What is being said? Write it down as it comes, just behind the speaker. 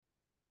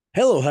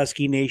Hello,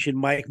 Husky Nation.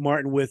 Mike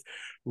Martin with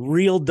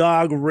Real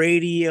Dog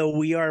Radio.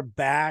 We are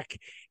back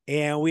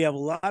and we have a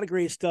lot of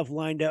great stuff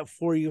lined up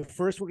for you.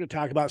 First, we're going to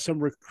talk about some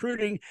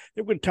recruiting.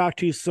 Then we're going to talk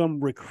to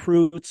some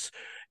recruits.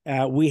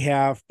 We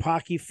have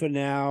Paki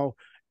Finau,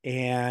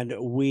 and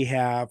we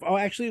have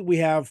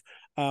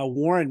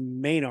Warren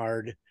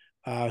Maynard,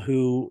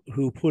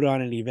 who put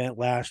on an event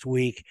last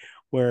week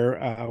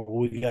where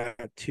we got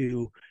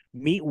to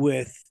meet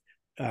with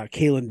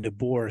Kalen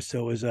DeBoer.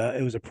 So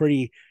it was a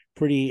pretty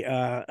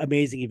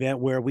amazing event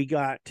where we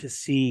got to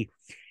see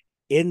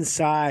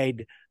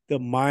inside the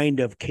mind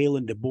of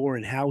Kalen DeBoer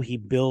and how he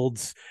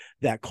builds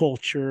that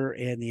culture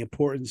and the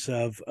importance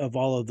of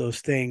all of those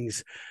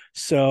things.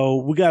 So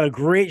we got a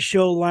great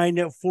show lined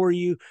up for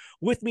you.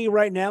 With me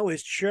right now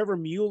is Trevor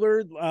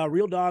Mueller,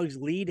 RealDawg's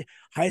lead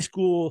high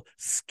school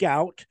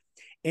scout.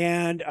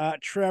 And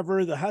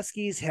Trevor, the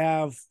Huskies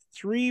have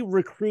three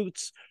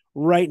recruits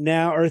right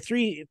now, or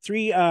three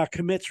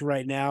commits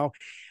right now.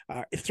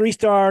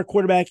 Three-star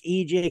quarterback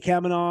EJ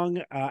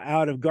Kamanong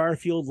out of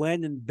Garfield,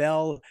 Landon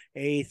Bell,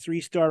 a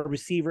three-star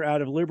receiver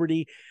out of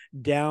Liberty,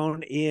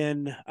 down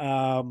in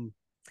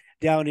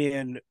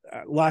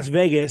Las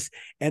Vegas,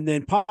 and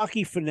then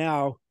Paki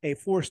Finau, a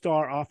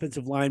four-star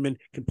offensive lineman,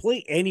 can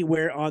play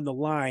anywhere on the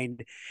line,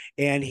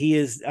 and he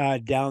is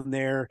down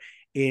there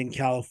in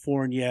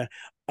California.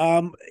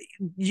 Um,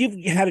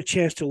 you've had a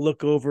chance to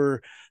look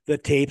over the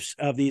tapes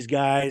of these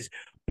guys.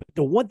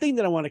 The one thing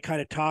that I want to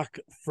kind of talk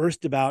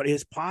first about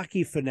is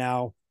Paki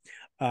Finau.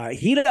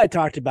 He and I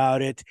talked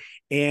about it,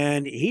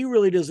 and he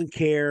really doesn't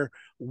care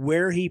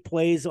where he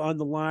plays on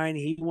the line.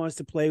 He wants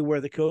to play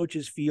where the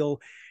coaches feel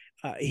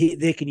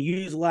they can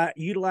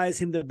utilize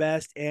him the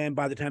best. And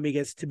by the time he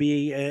gets to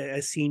be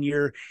a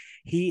senior,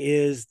 he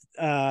is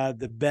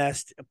the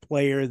best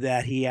player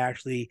that he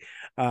actually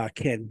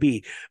can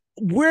be.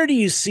 Where do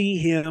you see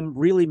him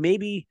really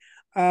maybe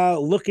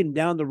looking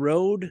down the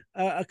road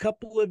a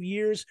couple of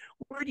years?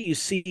 Where do you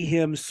see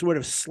him sort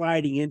of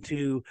sliding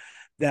into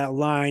that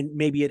line?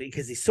 Maybe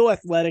because he's so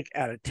athletic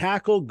at a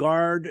tackle,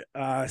 guard,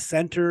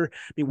 center.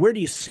 I mean, where do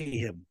you see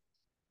him?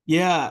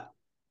 Yeah,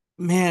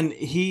 man,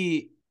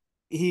 he's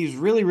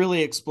really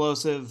really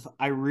explosive.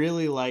 I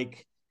really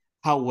like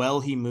how well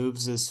he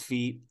moves his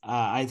feet.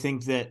 I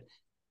think that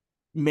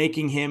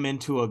making him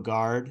into a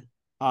guard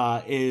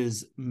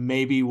is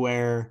maybe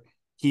where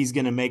he's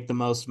going to make the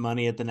most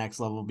money at the next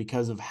level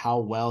because of how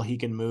well he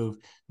can move,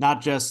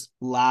 not just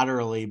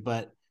laterally,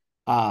 but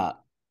uh,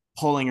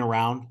 pulling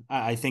around.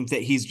 I think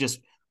that he's just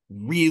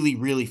really,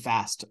 really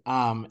fast.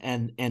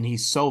 And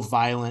he's so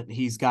violent.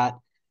 He's got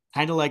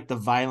kind of like the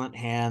violent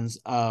hands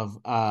of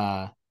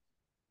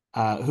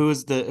who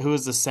is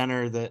the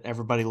center that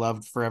everybody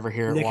loved forever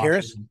here at Nick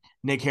Harris? Washington?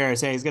 Nick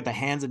Harris. Hey, he's got the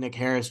hands of Nick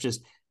Harris,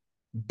 just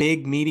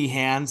big meaty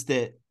hands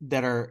that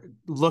are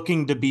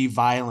looking to be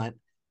violent.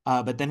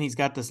 But then he's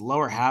got this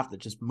lower half that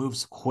just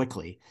moves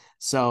quickly.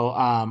 So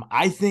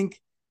I think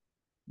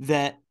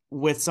that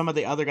with some of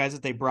the other guys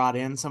that they brought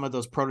in, some of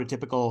those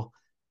prototypical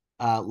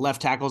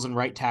left tackles and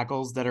right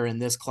tackles that are in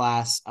this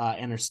class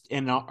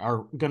and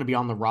are going to be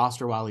on the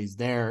roster while he's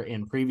there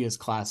in previous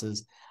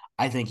classes,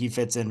 I think he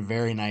fits in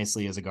very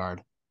nicely as a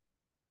guard.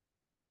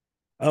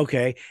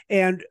 Okay.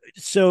 And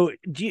so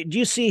do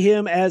you see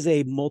him as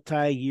a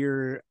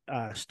multi-year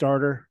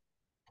starter?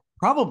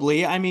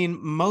 Probably. I mean,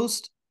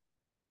 most.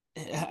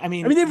 I I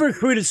mean, mean, they've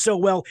recruited so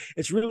well.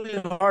 It's really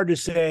hard to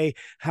say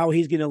how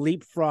he's going to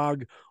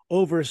leapfrog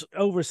over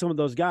some of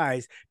those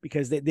guys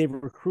because they've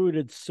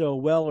recruited so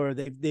well, or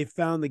they've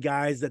found the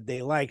guys that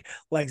they like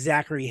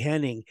Zachary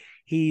Henning.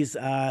 He's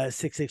 6'6",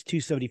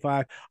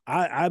 275.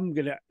 I'm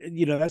gonna,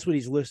 that's what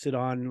he's listed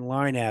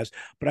online as,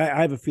 but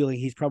I have a feeling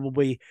he's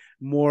probably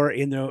more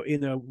in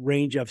the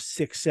range of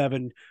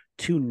 6'7",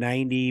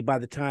 290 by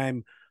the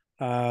time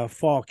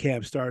fall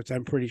camp starts.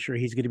 I'm pretty sure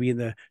he's going to be in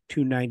the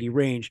 290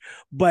 range.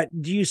 But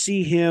do you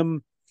see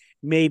him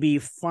maybe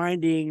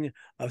finding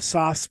a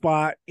soft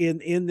spot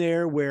in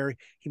there where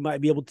he might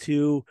be able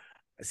to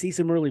see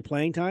some early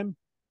playing time?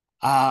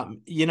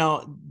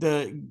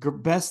 the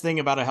best thing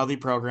about a healthy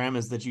program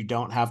is that you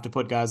don't have to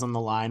put guys on the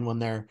line when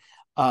they're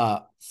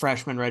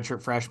freshmen,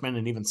 redshirt freshmen,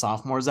 and even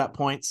sophomores at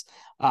points.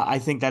 I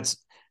think that's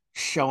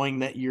showing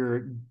that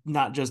you're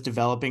not just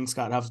developing.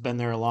 Scott Huff's been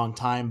there a long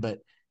time, but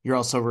you're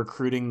also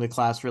recruiting the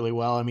class really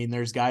well. I mean,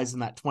 there's guys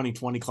in that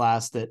 2020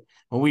 class that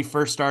when we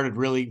first started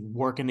really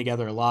working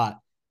together a lot,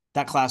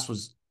 that class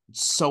was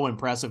so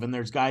impressive. And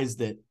there's guys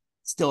that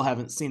still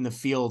haven't seen the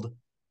field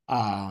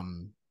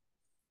on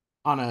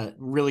a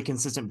really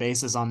consistent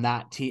basis on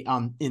that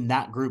on in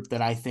that group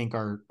that I think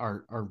are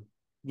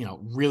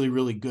really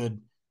really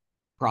good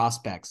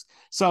prospects.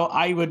 So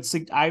I would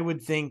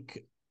think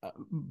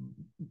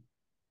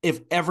if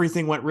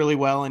everything went really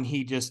well and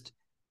he just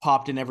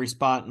popped in every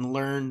spot and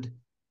learned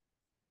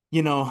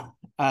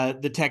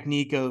the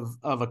technique of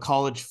a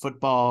college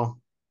football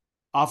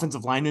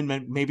offensive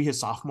lineman, maybe his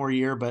sophomore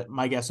year, but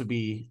my guess would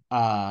be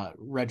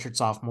redshirt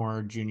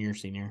sophomore, junior,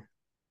 senior.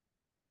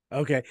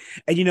 Okay.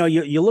 And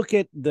you look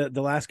at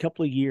the last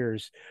couple of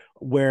years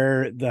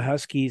where the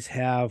Huskies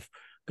have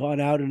gone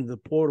out into the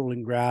portal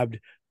and grabbed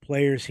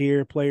players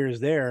here, players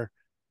there.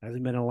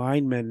 Hasn't been a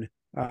lineman.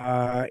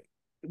 The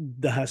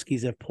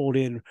Huskies have pulled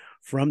in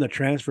from the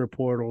transfer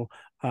portal.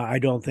 I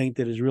don't think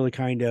that is really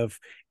kind of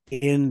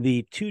in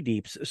the two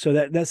deeps. So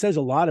that says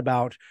a lot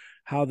about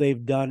how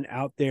they've done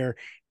out there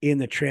in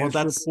the Well,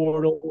 transfer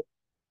portal.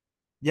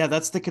 yeah,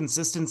 that's the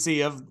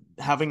consistency of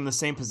having the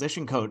same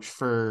position coach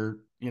for,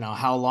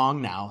 how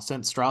long now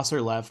since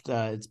Strasser left.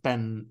 It's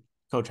been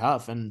Coach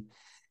Huff, and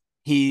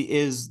he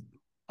is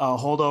a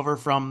holdover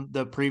from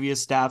the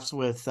previous staffs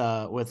with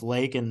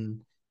Lake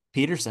and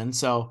Peterson.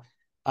 So,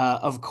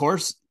 of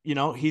course,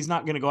 he's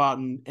not going to go out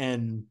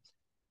and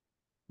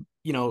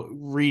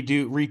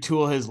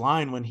retool his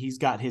line when he's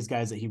got his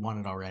guys that he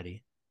wanted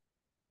already.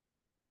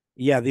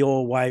 Yeah, the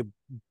old why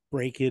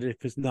break it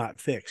if it's not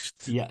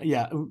fixed. Yeah,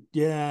 yeah,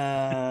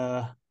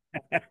 yeah,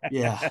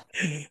 yeah.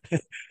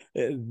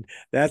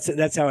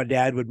 That's how a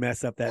dad would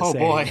mess up that Oh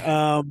saying.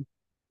 boy.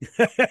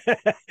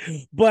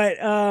 But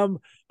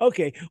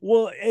okay,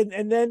 well,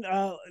 and then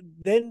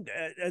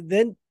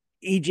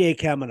EJ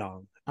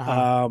Kamenong.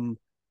 Uh-huh.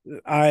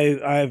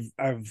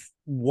 I've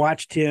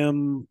watched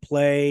him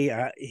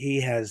play.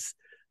 He has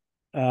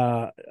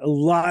a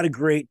lot of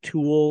great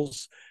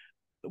tools.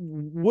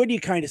 What do you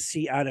kind of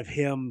see out of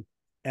him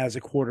as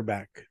a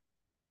quarterback?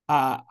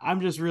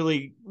 I'm just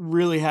really,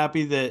 really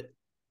happy that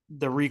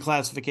the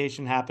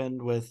reclassification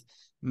happened with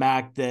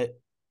Mac, that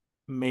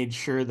made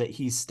sure that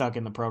he's stuck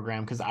in the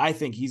program, because I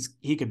think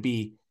he could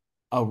be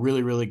a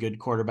really, really good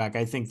quarterback.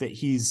 I think that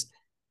he's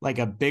like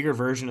a bigger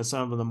version of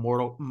some of the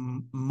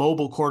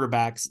mobile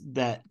quarterbacks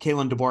that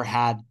Kalen DeBoer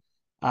had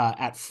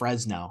at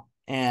Fresno.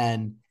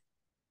 And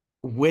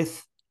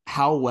with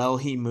how well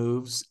he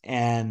moves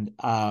and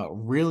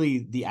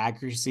really the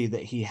accuracy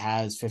that he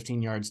has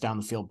 15 yards down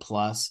the field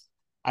plus,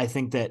 I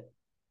think that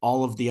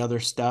all of the other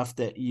stuff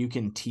that you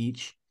can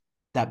teach,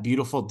 that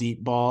beautiful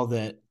deep ball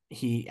that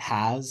he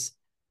has,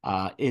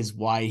 is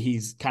why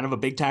he's kind of a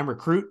big time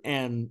recruit,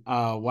 and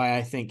why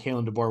I think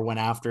Kalen DeBoer went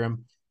after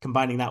him.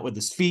 Combining that with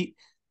his feet,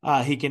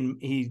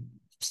 he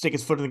stick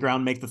his foot in the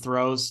ground, make the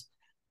throws.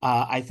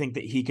 I think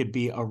that he could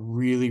be a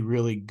really,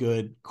 really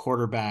good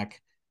quarterback.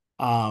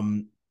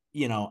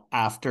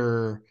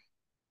 After,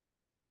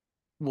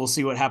 we'll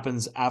see what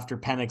happens after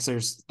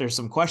Penix. There's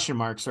some question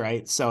marks,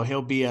 right? So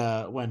he'll be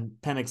when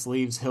Penix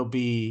leaves, he'll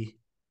be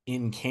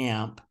in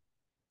camp.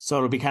 So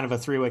it'll be kind of a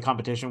three-way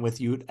competition with,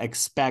 you'd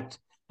expect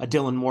a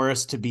Dylan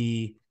Morris to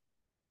be,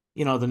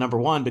 the number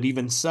one, but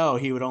even so,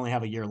 he would only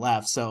have a year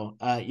left. So,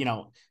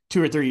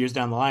 2 or 3 years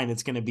down the line,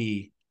 it's going to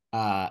be,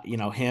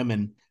 him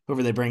and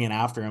whoever they bring in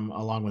after him,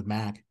 along with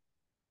Mac.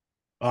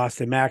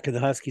 Austin Mack and the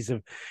Huskies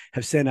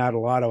have sent out a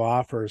lot of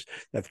offers.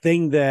 The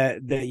thing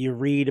that you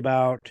read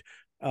about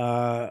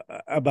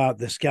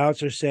the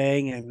scouts are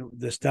saying, and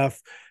the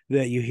stuff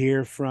that you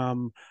hear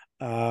from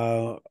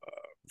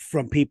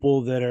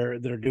people that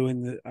are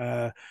doing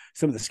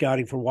some of the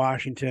scouting for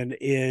Washington,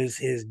 is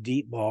his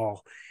deep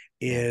ball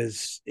Yeah.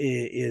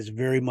 is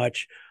very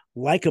much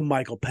like a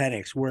Michael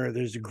Penix, where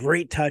there's a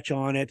great touch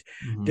on it.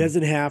 Mm-hmm.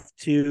 Doesn't have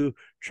to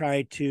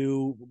try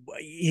to,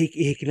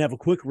 he can have a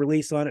quick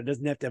release on it.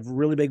 Doesn't have to have a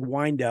really big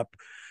wind up.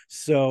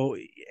 So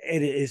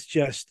it's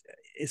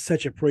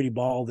such a pretty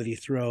ball that he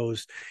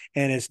throws,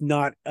 and it's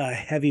not a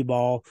heavy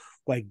ball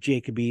like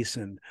Jacob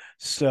Eason.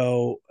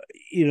 So,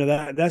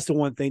 that's the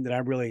one thing that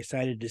I'm really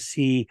excited to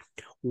see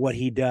what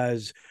he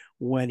does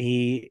when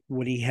he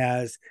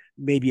has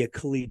maybe a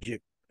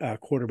collegiate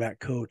quarterback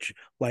coach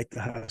like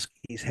the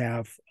Huskies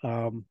have,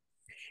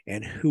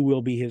 and who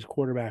will be his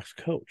quarterback's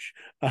coach.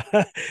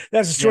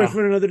 That's a story Yeah.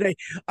 for another day.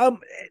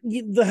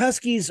 The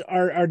Huskies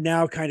are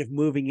now kind of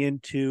moving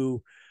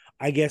into,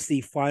 I guess,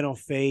 the final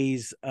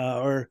phase,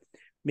 or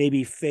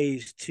maybe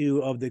phase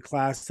two of the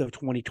class of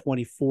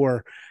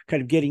 2024,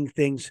 kind of getting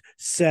things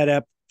set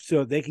up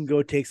so they can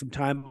go take some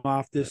time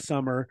off this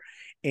summer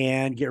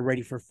and get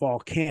ready for fall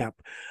camp.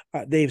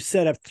 They've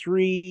set up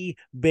 3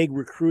 big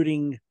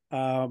recruiting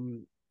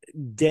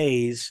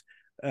days.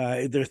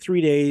 There are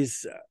 3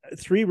 days,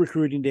 3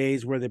 recruiting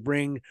days where they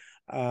bring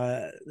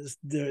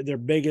their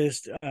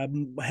biggest,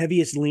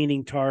 heaviest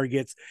leaning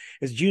targets.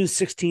 Is June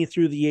 16th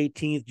through the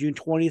 18th, June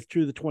 20th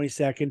through the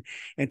 22nd,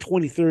 and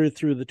 23rd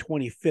through the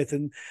 25th.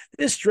 And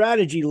this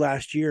strategy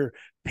last year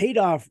paid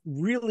off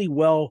really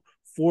well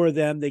for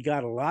them. They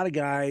got a lot of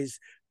guys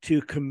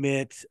to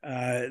commit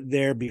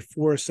there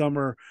before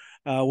summer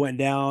went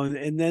down,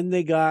 and then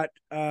they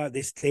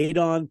stayed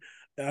on.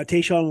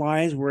 Tayshawn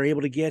Lyons were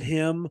able to get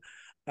him.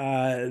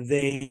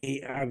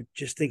 I'm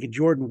just thinking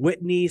Jordan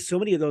Whitney. So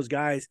many of those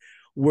guys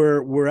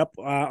were up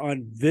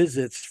on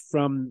visits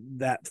from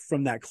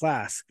that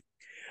class.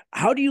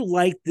 How do you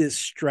like this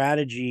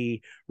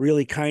strategy?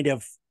 Really, kind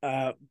of,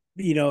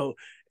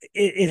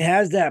 it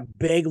has that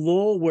big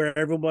lull where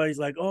everybody's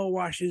like, "Oh,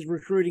 Washington's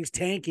recruiting's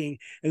tanking,"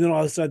 and then all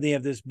of a sudden they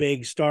have this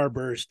big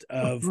starburst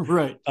of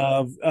Right.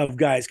 of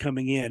guys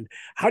coming in.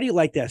 How do you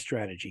like that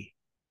strategy?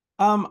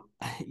 Um,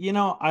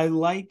 I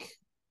like,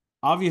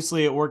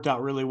 obviously it worked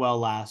out really well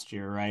last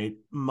year, right?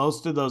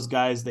 Most of those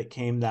guys that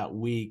came that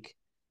week,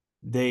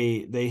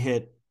 they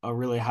hit a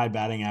really high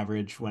batting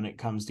average when it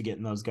comes to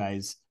getting those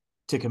guys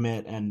to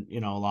commit. And,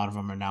 a lot of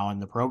them are now in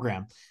the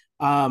program.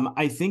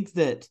 I think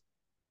that,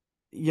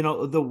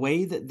 the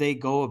way that they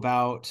go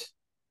about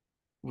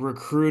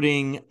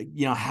recruiting,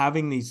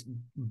 having these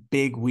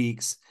big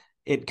weeks,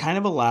 it kind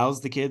of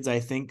allows the kids, I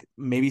think,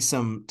 maybe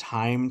some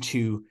time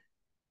to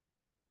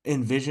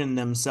envision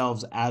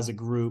themselves as a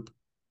group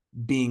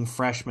being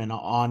freshmen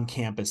on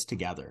campus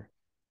together.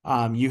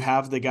 You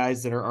have the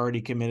guys that are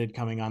already committed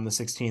coming on the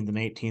 16th and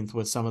 18th,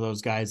 with some of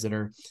those guys that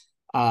are,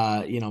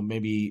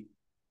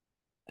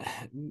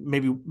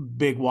 maybe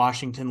big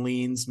Washington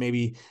leans,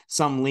 maybe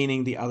some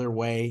leaning the other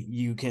way.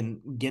 You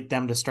can get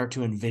them to start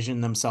to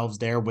envision themselves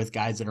there with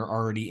guys that are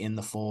already in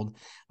the fold.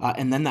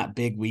 And then that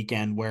big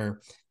weekend where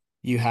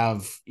you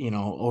have,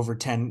 over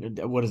 10,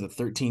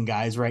 13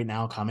 guys right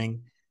now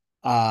coming.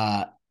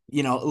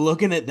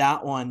 Looking at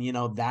that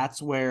one,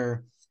 that's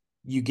where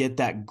you get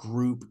that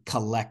group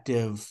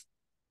collective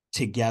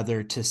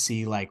together to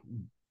see, like,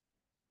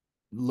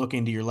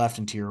 looking to your left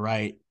and to your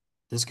right,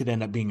 this could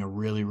end up being a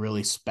really,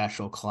 really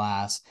special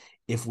class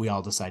if we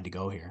all decide to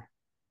go here.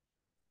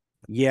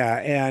 Yeah,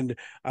 and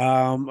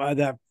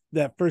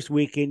that first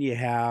weekend you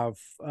have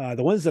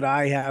the ones that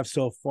I have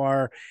so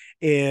far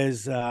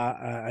is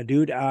a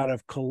dude out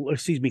of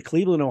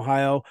Cleveland,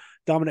 Ohio,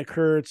 Dominic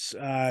Kurtz.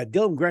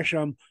 Dylan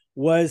Gresham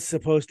was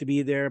supposed to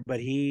be there,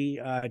 but he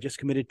just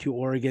committed to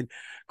Oregon.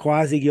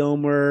 Quasi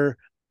Gilmer,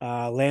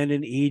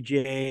 Landon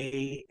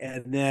EJ,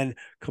 and then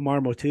Kamar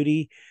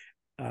Motuti.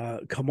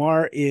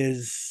 Kamar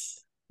is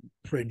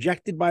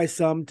projected by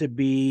some to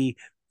be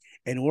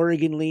an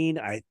Oregon lean.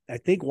 I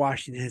think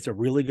Washington has a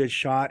really good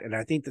shot, and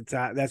I think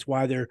that's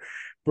why they're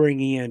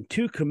bringing in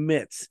two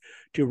commits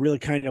to really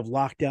kind of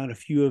lock down a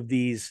few of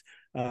these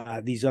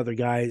other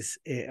guys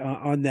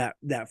on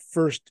that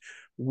first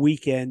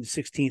weekend,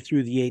 16th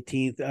through the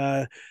 18th.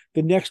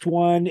 The next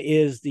one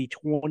is the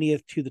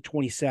 20th to the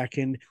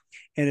 22nd,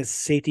 and it's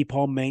safety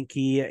Paul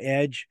Mankey,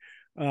 edge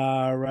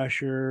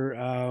rusher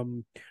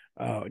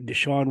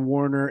Deshaun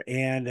Warner,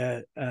 and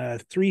a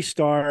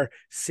 3-star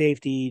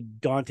safety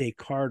Dante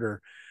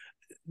Carter.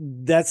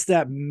 That's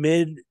that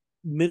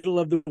middle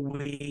of the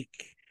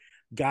week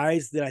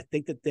guys that I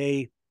think that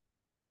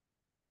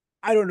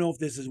I don't know if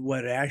this is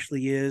what it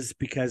actually is,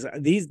 because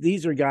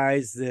these are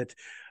guys that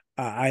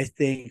I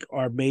think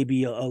are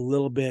maybe a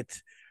little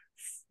bit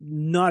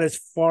not as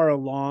far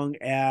along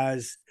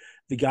as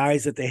the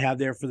guys that they have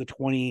there for the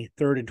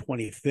 23rd and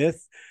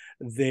 25th.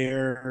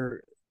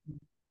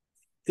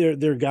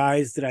 They're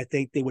guys that I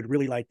think they would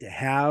really like to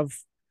have.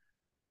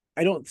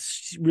 I don't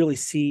really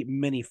see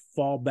many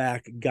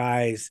fallback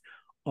guys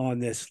on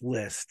this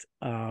list.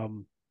 But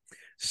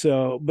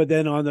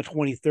then on the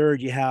 23rd,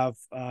 you have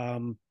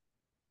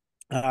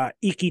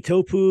Iki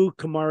Topu,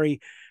 Kamari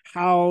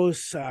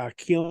House,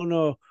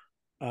 Keono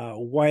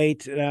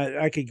White.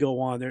 I could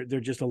go on.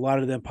 They're just a lot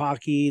of them.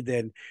 Paki,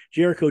 then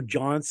Jericho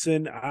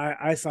Johnson.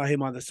 I saw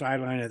him on the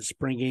sideline at the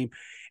spring game,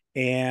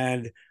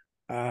 and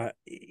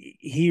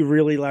he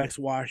really likes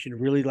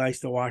Washington, really likes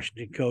the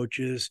Washington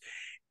coaches,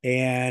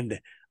 and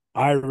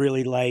I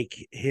really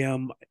like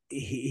him.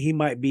 He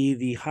might be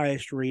the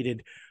highest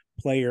rated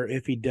player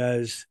if he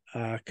does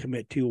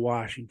commit to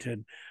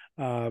Washington.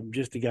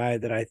 Just a guy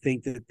that I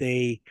think that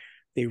they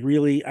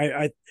really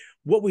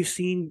what we've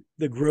seen,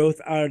 the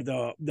growth out of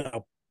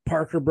the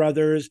Parker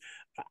brothers,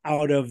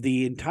 out of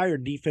the entire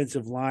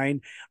defensive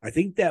line, I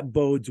think that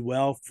bodes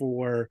well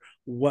for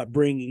what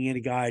bringing in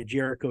a guy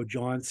Jericho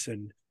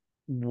Johnson,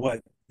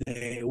 what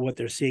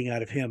they're seeing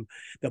out of him.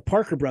 The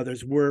Parker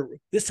brothers were,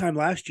 this time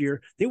last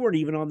year, they weren't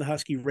even on the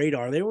Husky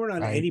radar. They weren't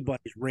on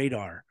anybody's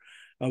radar.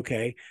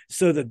 Okay,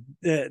 so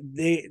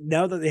they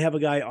now that they have a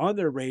guy on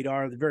their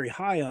radar, they're very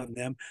high on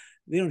them.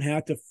 They don't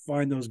have to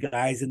find those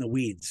guys in the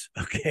weeds.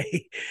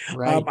 Okay,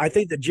 right. I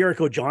think that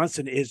Jericho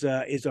Johnson is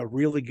a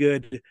really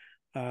good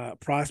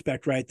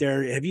prospect right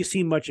there. Have you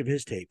seen much of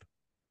his tape?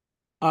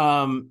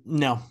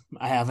 No,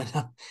 I haven't.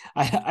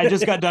 I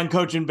just got done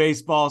coaching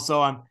baseball,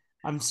 so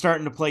I'm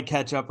starting to play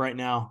catch up right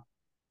now.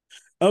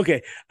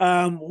 Okay.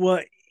 Well,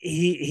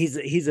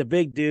 he's a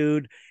big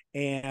dude,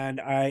 and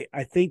I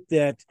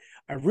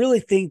really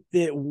think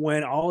that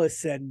when all is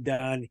said and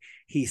done,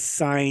 he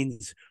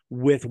signs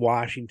with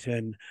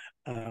Washington.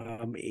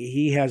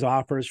 He has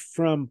offers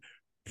from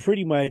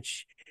pretty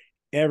much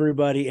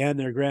everybody and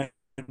their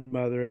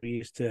grandmother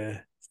used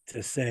to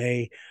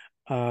say.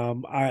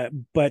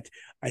 But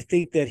I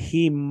think that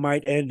he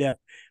might end up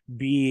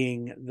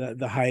being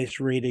the highest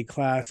rated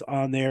class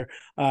on there.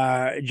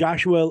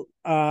 Joshua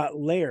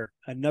Lair,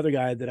 another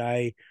guy that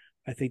I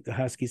think the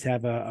Huskies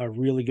have a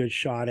really good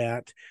shot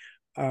at.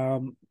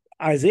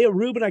 Isaiah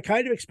Rubin, I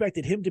kind of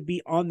expected him to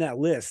be on that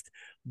list,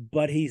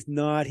 but he's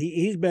not.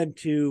 He's been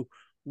to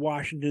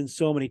Washington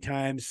so many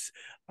times,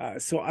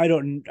 so I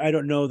don't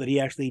know that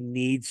he actually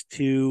needs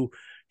to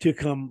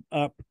come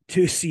up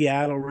to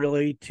Seattle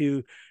really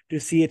to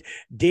see it.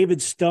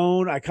 David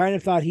Stone, I kind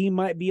of thought he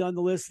might be on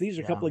the list. These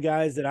are a couple of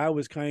guys that I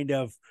was kind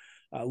of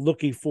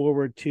looking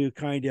forward to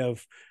kind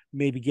of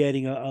maybe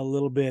getting a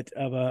little bit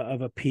of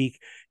a peak.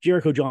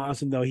 Jericho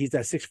Johnson, though, he's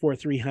that 6'4",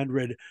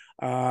 300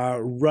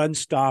 run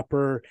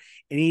stopper,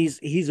 and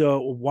he's a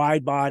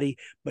wide body,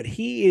 but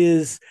he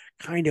is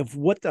kind of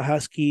what the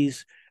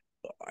Huskies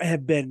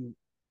have been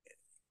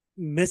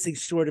missing,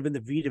 sort of in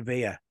the Vita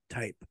Vea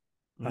type.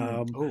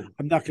 Oh,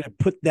 I'm not going to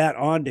put that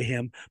onto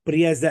him, but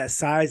he has that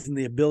size and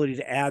the ability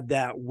to add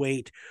that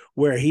weight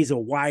where he's a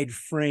wide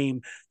frame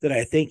that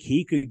I think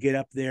he could get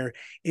up there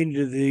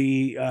into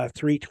the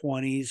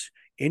 320s,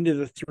 into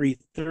the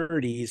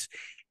 330s,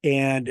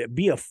 and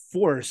be a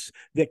force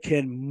that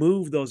can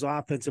move those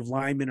offensive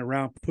linemen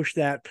around, push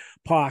that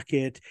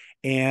pocket,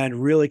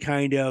 and really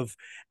kind of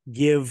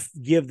give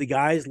the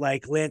guys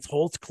like Lance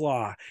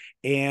Holtzclaw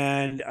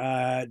and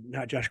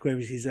not Josh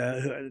Quavers. He's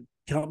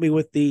help me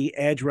with the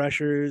edge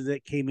rusher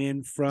that came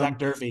in Zach from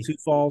Durfee. Sioux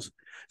Falls,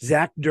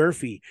 Zach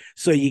Durfee.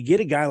 So you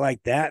get a guy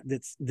like that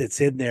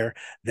that's in there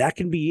that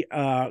can be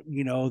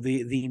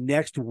the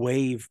next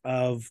wave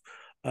of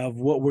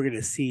what we're going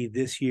to see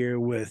this year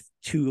with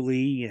Thule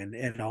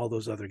and all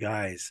those other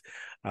guys.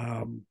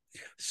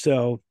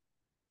 So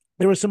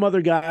there were some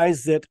other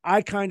guys that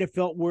I kind of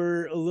felt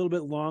were a little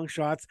bit long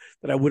shots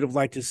that I would have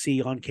liked to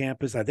see on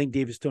campus. I think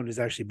David Stone has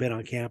actually been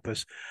on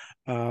campus.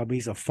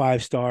 He's a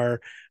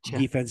 5-star Yeah.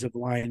 defensive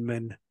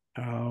lineman,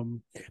 but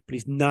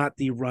he's not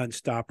the run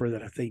stopper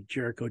that I think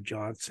Jericho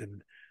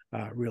Johnson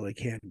really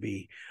can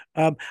be.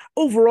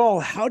 Overall,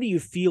 how do you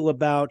feel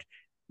about,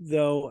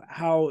 though,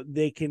 how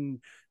they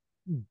can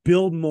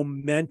build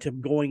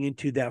momentum going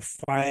into that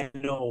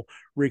final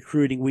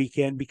recruiting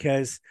weekend?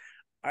 Because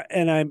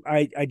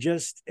I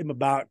just am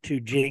about to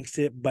jinx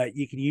it, but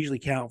you can usually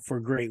count for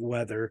great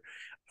weather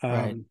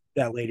Right.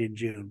 that late in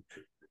June.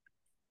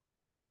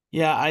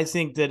 Yeah, I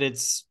think that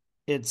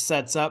it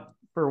sets up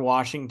for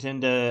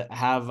Washington to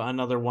have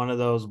another one of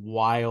those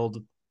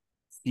wild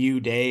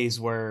few days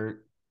where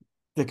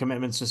the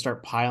commitments just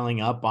start piling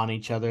up on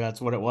each other.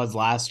 That's what it was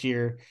last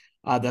year.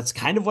 That's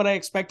kind of what I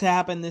expect to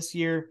happen this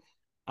year,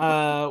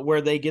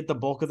 where they get the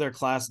bulk of their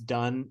class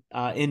done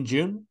in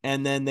June,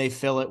 and then they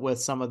fill it with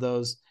some of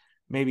those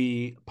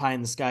maybe pie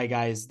in the sky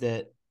guys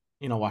that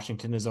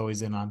Washington is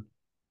always in on.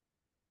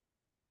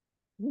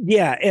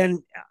 Yeah, and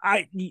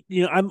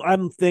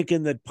I'm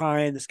thinking that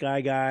pie in the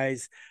sky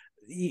guys.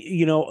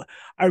 I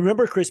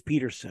remember Chris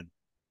Peterson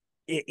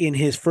in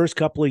his first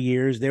couple of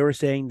years. They were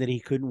saying that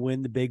he couldn't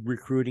win the big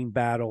recruiting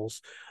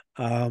battles.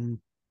 And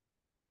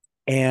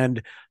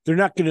they're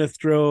not going to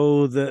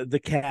throw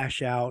the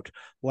cash out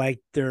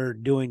like they're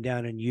doing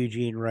down in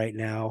Eugene right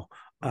now,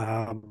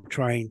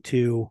 trying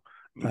to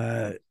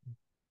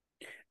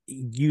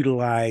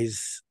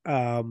utilize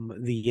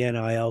the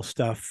NIL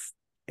stuff.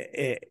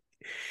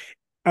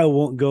 I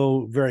won't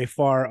go very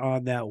far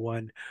on that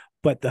one,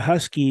 but the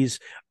Huskies,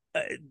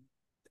 uh,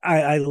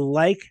 I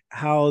like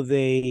how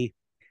they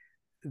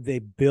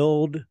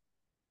build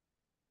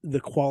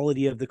the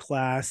quality of the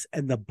class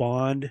and the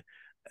bond.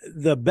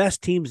 The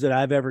best teams that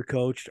I've ever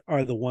coached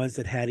are the ones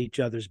that had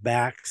each other's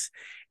backs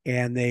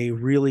and they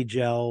really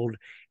gelled.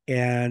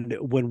 And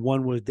when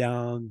one was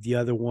down, the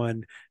other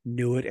one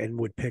knew it and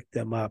would pick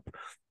them up.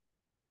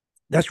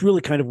 That's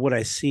really kind of what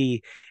I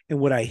see and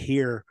what I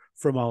hear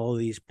from all of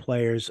these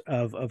players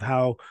of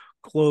how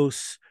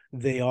close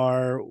they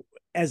are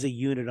as a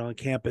unit on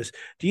campus.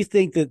 Do you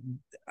think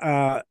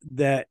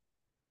that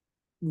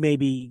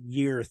maybe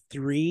year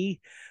 3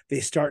 they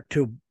start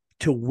to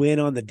win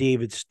on the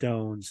David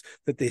Stones,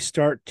 that they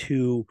start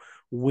to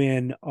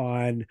win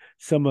on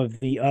some of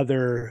the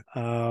other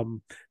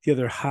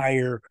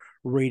higher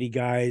rated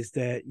guys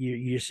that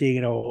you're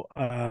seeing,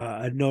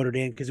 Notre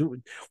Dame, because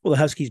the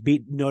Huskies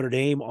beat Notre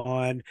Dame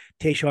on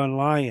Tayshawn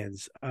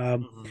Lyons.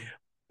 Mm-hmm.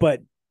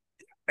 But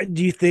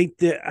do you think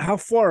that how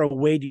far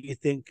away do you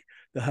think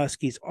the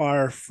Huskies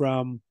are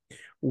from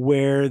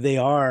where they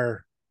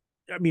are?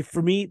 I mean,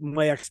 for me,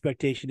 my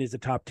expectation is a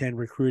top 10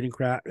 recruiting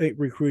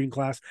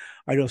class.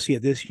 I don't see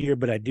it this year,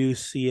 but I do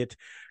see it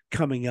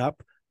coming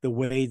up the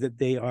way that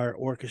they are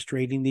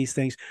orchestrating these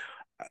things.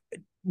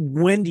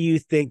 When do you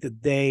think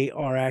that they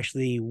are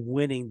actually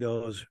winning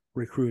those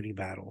recruiting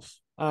battles?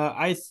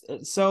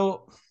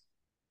 So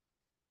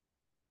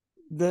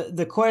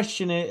the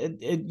question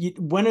is,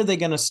 when are they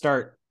going to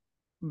start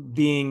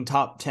being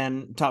top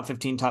 10, top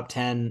 15, top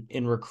 10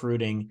 in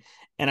recruiting?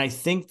 And I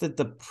think that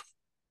the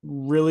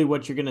really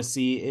what you're going to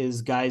see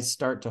is guys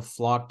start to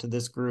flock to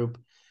this group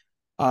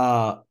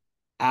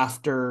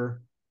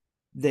after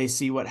they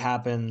see what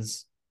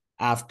happens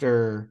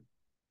after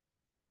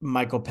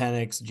Michael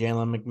Penix,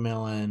 Jalen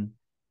McMillan,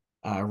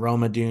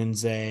 Roma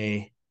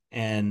Dunze,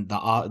 and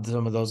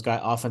some of those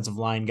offensive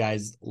line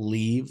guys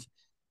leave.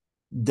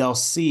 They'll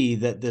see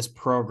that this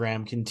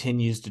program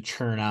continues to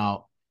churn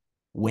out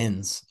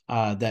wins.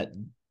 That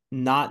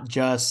not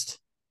just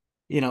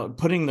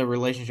putting the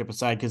relationship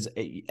aside, because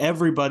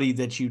everybody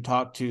that you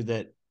talk to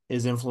that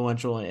is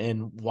influential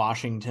in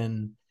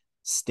Washington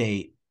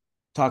State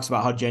talks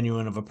about how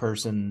genuine of a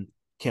person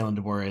Kalen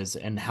DeBoer is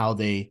and how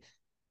they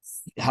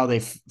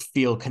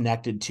feel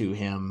connected to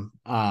him.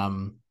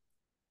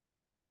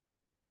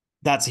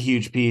 That's a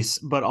huge piece.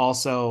 But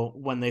also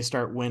when they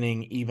start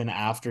winning, even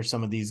after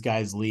some of these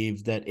guys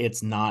leave, that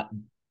it's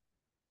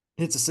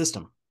a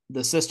system.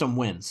 The system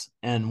wins.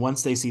 And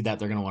once they see that,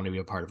 they're going to want to be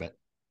a part of it.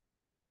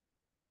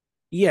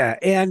 Yeah,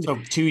 and So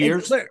 2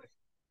 years. clear.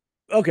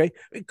 Okay,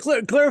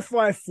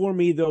 clarify for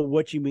me though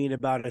what you mean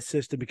about a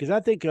system, because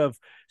I think of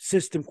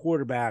system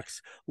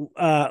quarterbacks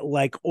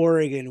like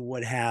Oregon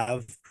would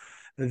have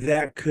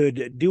that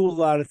could do a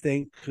lot of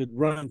things, could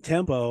run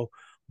tempo,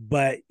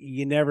 but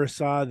you never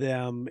saw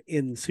them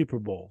in Super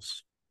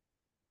Bowls.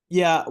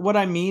 Yeah, what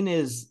I mean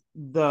is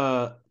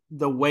the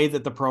way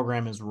that the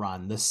program is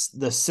run, this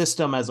the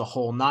system as a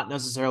whole, not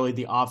necessarily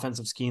the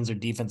offensive schemes or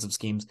defensive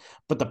schemes,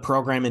 but the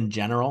program in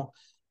general.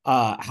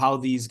 How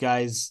these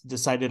guys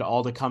decided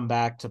all to come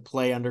back to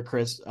play under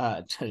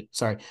Kalen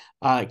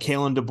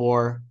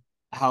DeBoer.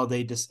 How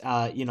they just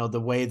the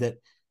way that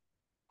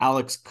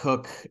Alex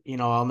Cook,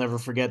 I'll never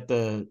forget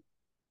the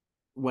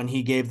when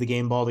he gave the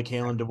game ball to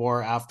Kalen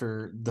DeBoer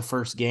after the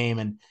first game,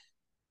 and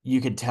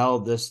you could tell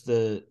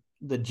the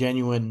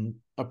genuine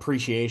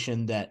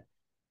appreciation that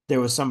there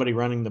was somebody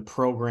running the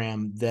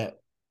program that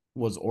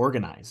was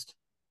organized,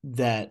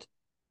 that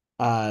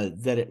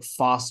that it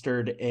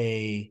fostered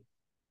a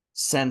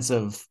sense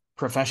of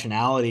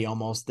professionality,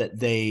 almost, that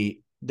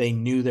they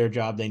knew their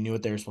job, they knew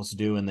what they were supposed to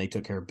do, and they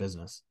took care of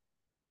business.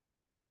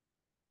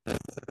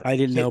 I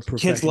didn't know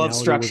Kids love professionality was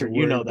structure, a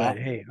you know word, but that.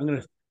 hey, I'm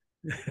gonna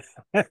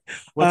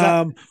What's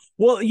that?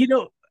 well,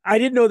 I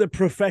didn't know that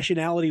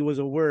professionality was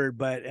a word,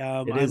 but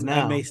It is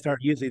I may now. start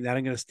using that.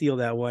 I'm going to steal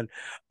that one.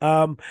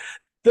 Um,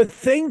 the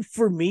thing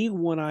for me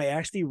when I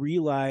actually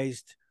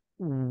realized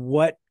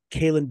what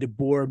Kalen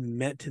DeBoer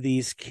meant to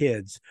these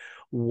kids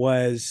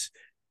was,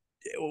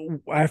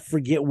 I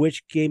forget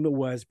which game it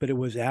was, but it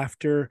was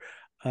after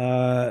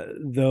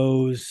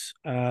those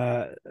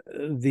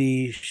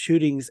the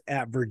shootings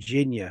at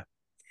Virginia,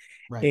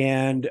 Right.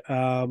 and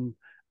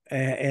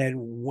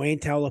Wayne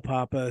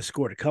Talapapa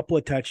scored a couple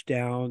of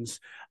touchdowns.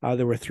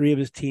 There were three of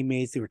his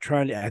teammates.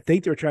 I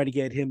think they were trying to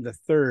get him the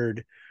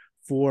third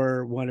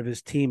for one of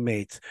his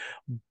teammates.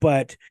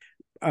 But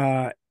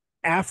uh,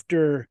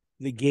 after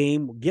the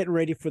game, getting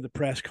ready for the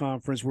press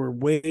conference, we're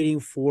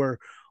waiting for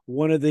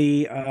one of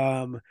the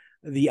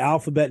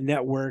alphabet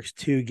networks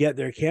to get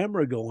their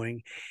camera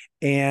going,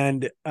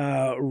 and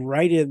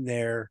right in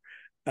there,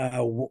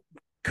 uh,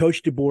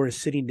 Coach DeBoer is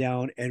sitting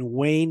down, and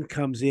Wayne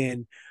comes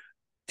in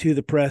to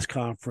the press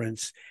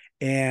conference,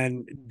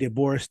 and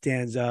DeBoer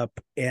stands up,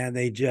 and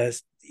they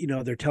just,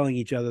 they're telling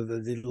each other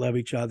that they love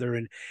each other,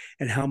 and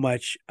how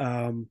much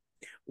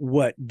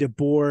what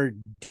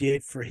DeBoer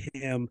did for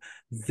him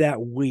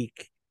that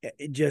week.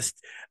 It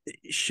just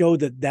showed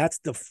that that's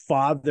the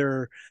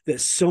father that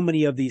so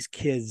many of these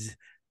kids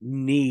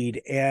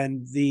need,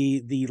 and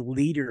the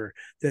leader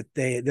that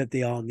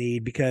they all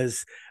need,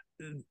 because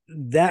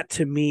that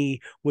to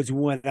me was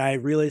when I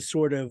really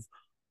sort of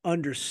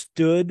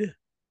understood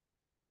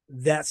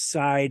that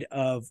side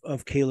of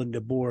Kalen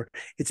DeBoer.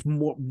 It's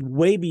more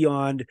way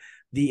beyond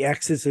the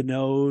X's and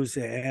O's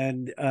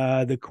and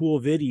the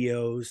cool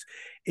videos.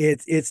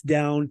 It's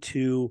down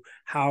to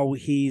how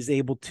he's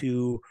able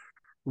to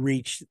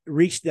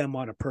reach them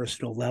on a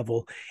personal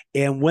level,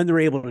 and when they're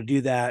able to do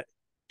that,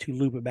 to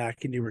loop it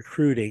back into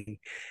recruiting,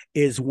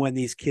 is when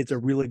these kids are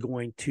really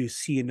going to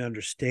see and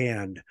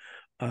understand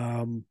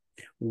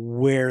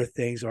where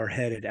things are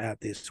headed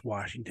at this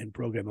Washington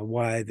program and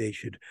why they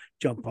should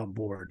jump on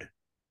board.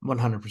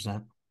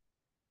 100%.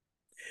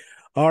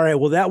 All right.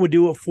 Well, that would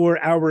do it for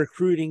our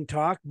recruiting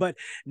talk. But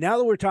now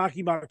that we're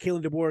talking about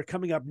Kalen DeBoer,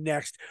 coming up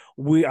next,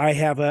 I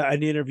have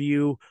an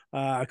interview,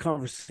 a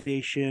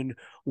conversation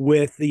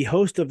with the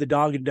host of the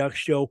Dog and Duck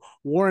Show,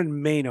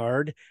 Warren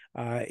Maynard.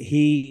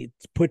 He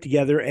put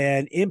together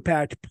an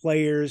Impact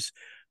Players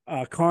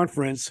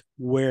conference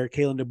where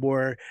Kalen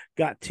DeBoer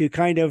got to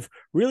kind of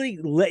really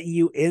let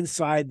you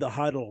inside the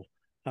huddle.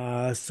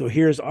 So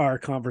here's our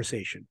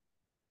conversation.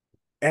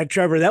 And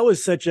Trevor, that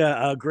was such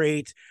a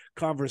great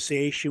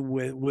conversation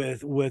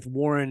with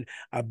Warren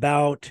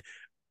about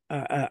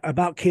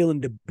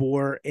Kalen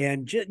DeBoer,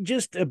 and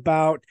just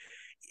about,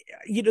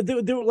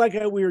 there, like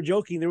we were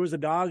joking, there was a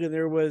dog and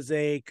there was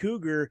a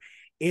cougar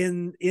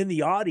in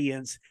the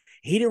audience.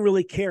 He didn't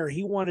really care.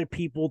 He wanted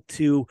people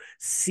to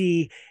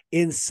see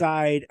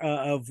inside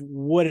of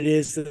what it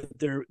is that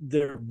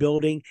they're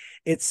building.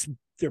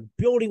 They're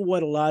building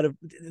what a lot of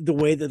the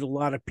way that a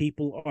lot of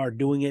people are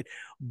doing it,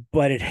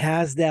 but it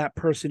has that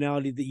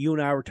personality that you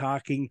and I were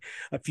talking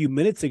a few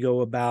minutes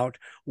ago about,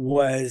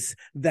 was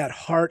that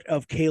heart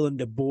of Kalen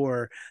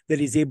DeBoer, that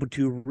he's able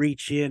to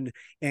reach in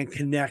and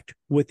connect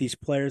with these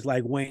players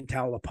like Wayne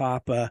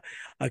Talapapa,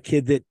 a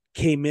kid that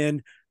came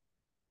in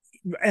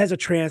as a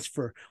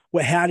transfer,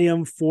 what had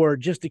him for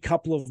just a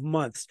couple of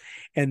months,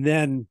 and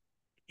then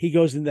he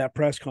goes in that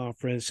press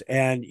conference,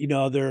 and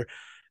they're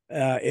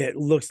it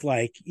looks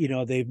like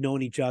they've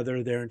known each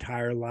other their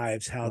entire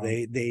lives. How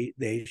Right.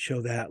 they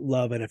show that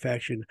love and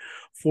affection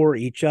for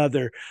each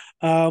other.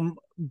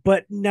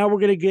 But now we're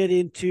going to get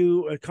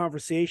into a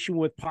conversation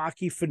with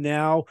Paki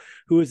Finau,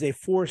 who is a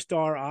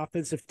four-star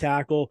offensive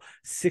tackle,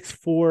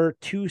 6'4",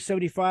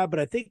 275, but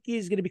I think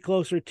he's going to be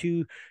closer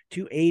to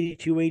 280,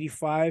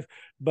 285.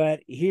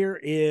 But here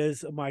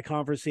is my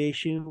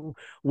conversation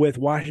with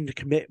Washington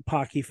commit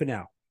Paki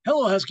Finau.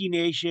 Hello, Husky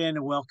Nation,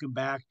 and welcome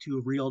back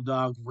to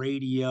RealDawg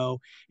Radio.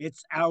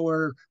 It's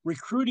our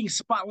recruiting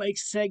spotlight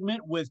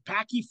segment with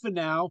Paki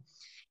Finau.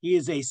 He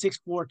is a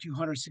 6'4",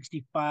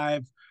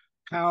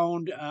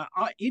 265-pound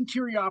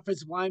interior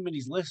offensive lineman.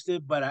 He's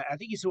listed, but I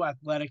think he's so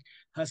athletic.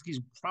 Huskies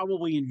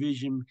probably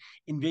envision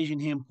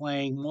him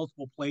playing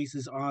multiple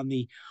places on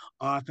the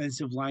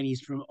offensive line. He's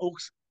from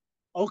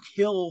Oak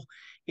Hill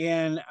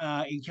in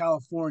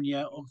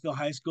California, Oak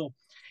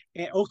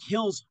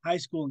Hills High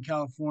School in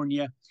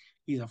California.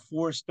 He's a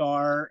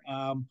four-star,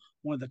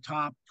 one of the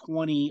top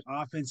 20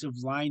 offensive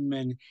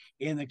linemen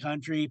in the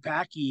country.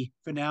 Paki,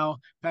 for now,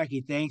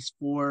 Paki, thanks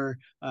for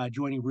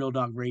joining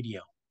RealDawg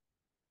Radio.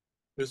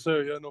 Yes,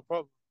 sir. Yeah, no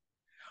problem.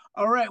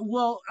 All right.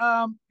 Well,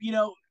 I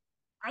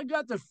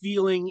got the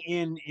feeling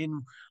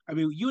I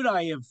mean, you and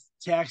I have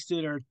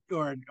texted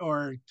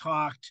or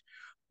talked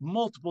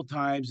multiple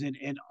times,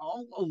 and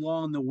all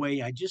along the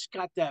way, I just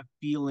got that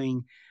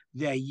feeling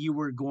that you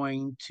were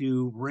going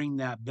to ring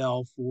that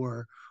bell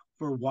for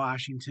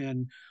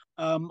Washington.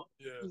 Yeah.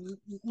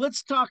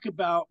 Let's talk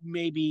about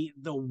maybe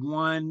the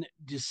one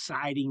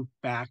deciding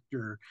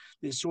factor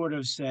that sort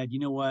of said, you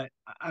know what,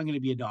 I'm going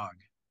to be a dog.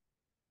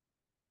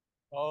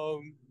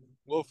 Well,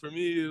 for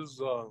me,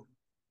 is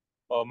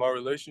my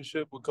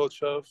relationship with Coach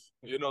Huff.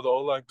 You know, the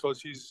O-line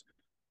coach. He's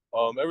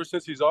ever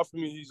since he's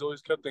offered me, he's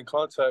always kept in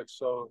contact.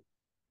 So,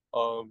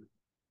 um,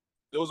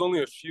 there was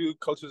only a few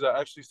coaches that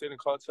actually stayed in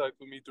contact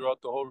with me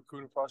throughout the whole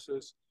recruiting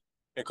process.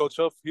 And Coach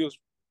Huff, he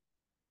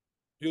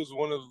was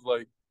one of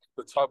like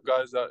the top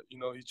guys that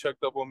he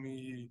checked up on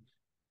me.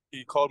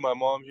 He called my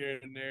mom here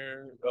and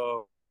there.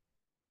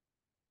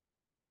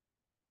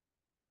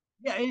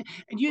 Yeah, and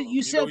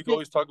you said We could that.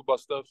 always talk about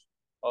stuff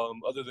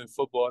other than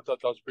football. I thought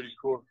that was pretty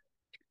cool.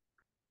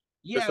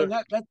 Yes, Yeah, sir. and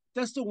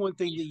that's the one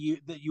thing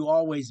that you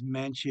always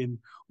mention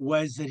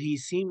was that he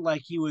seemed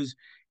like he was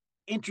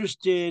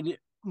interested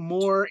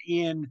more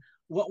in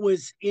what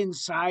was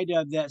inside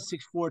of that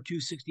 6'4",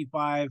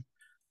 265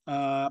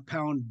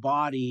 pound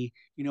body.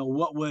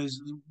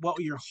 What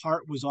your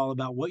heart was all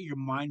about, what your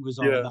mind was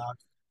all Yeah. about,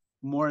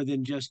 more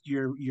than just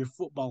your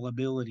football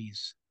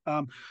abilities.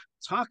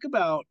 Talk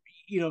about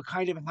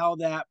kind of how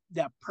that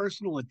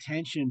personal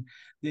attention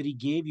that he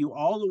gave you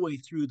all the way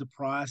through the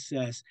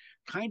process,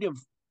 kind of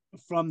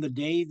from the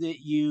day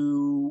that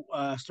you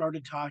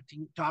started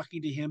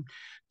talking to him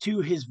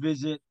to his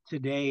visit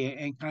today,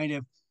 and kind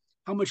of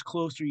how much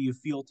closer you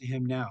feel to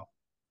him now.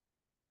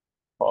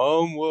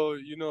 Well,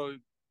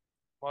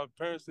 my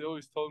parents, they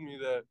always told me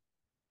that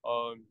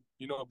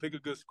pick a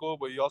good school,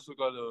 but you also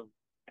gotta,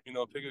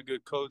 pick a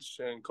good coach.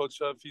 And Coach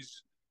Huff,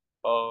 he's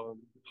how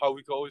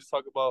we can always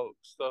talk about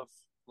stuff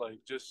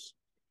like just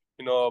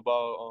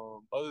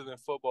about other than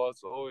football.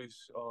 It's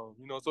always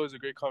it's always a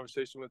great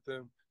conversation with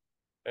him.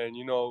 And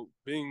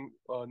being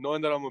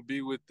knowing that I'm gonna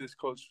be with this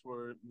coach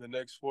for the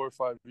next 4 or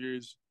 5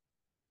 years,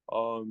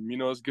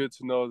 it's good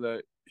to know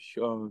that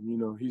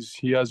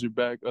he has your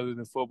back other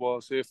than football.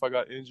 Say if I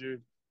got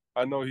injured,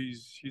 I know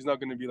he's not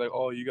gonna be like,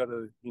 oh, you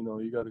gotta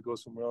go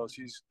somewhere else.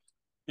 He's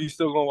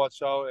still gonna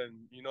watch out.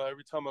 And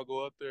every time I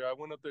go up there, I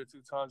went up there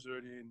 2 times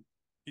already, and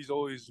he's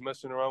always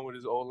messing around with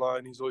his O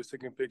line. He's always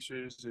taking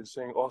pictures and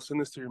saying, "Oh, send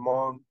this to your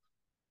mom."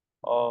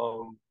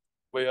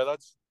 But yeah,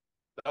 that's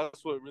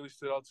what really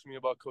stood out to me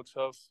about Coach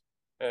Huff.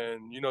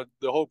 And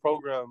the whole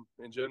program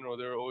in general,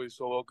 they were always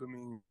so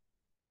welcoming,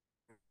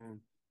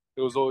 and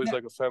it was always Now,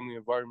 like a family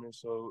environment.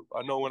 So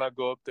I know when I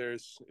go up there,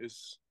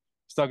 it's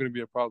not going to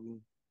be a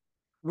problem.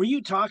 were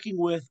you talking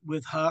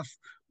with Huff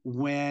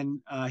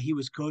when he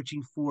was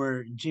coaching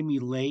for Jimmy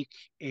Lake?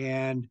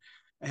 And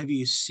have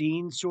you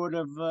seen sort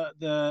of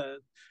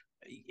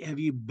have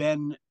you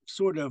been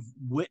sort of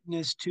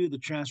witness to the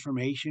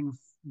transformation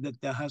that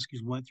the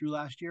Huskies went through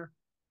last year?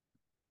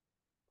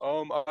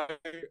 I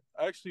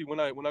actually when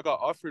I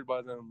got offered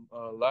by them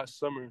last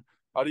summer,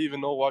 I didn't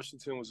even know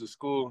Washington was a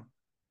school.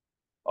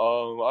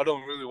 I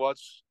don't really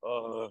watch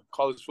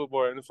college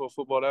football or NFL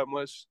football that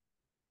much.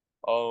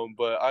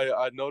 But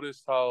I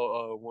noticed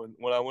how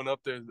when I went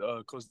up there,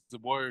 Coach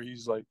DeBoer,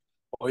 he's like,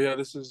 "Oh yeah,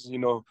 this is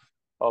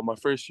my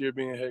first year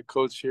being a head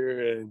coach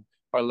here, and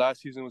our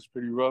last season was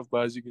pretty rough.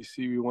 But as you can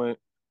see, we went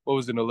what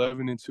was it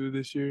 11-2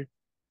 this year,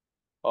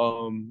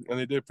 and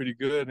they did pretty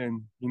good.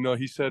 And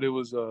he said it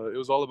was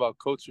all about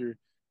culture,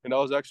 and that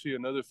was actually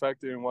another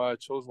factor in why I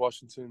chose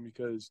Washington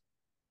because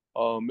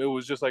it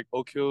was just like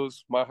Oak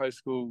Hills, my high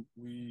school.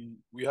 We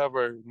have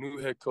our new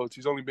head coach.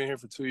 He's only been here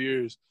for 2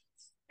 years."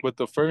 But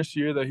the first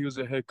year that he was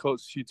a head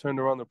coach, he turned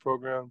around the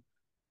program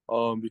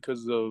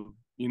because of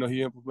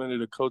he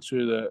implemented a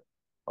culture that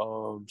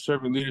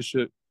servant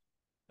leadership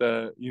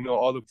that,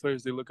 all the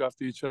players, they look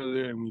after each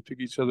other and we pick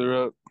each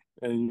other up.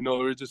 And,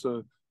 we're just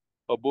a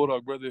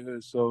Bulldog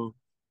brotherhood. So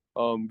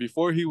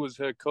before he was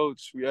head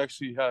coach, we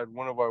actually had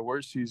one of our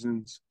worst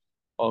seasons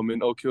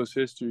in Oak Hill's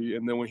history.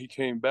 And then when he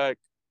came back,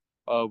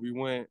 we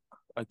went,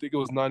 I think it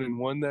was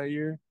 9-1 that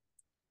year.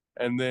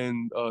 And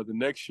then the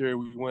next year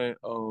we went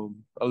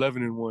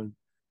 11-1.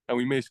 And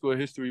we made school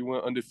history. We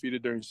went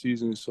undefeated during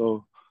season.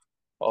 So,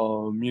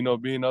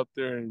 being up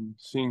there and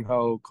seeing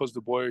how Coach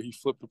DeBoer, he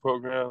flipped the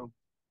program,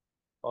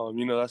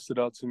 that stood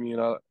out to me,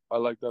 and I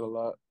like that a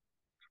lot.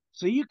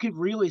 So you could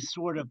really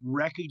sort of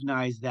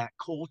recognize that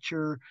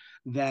culture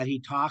that he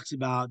talks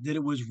about, that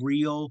it was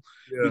real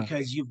Yeah.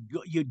 because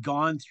you'd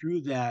gone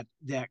through that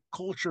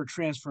culture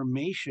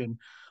transformation.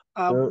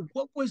 Yeah.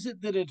 What was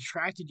it that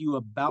attracted you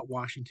about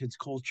Washington's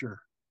culture?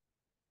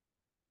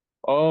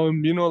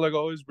 Like I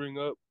always bring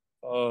up,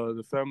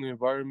 the family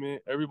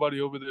environment.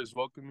 Everybody over there is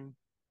welcoming.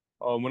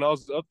 When I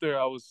was up there,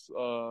 I was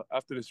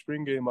after the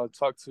spring game, I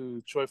talked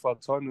to Troy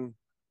Faltanu,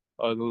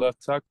 the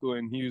left tackle,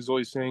 and he was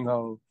always saying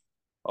how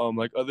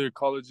like other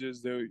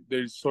colleges,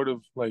 they sort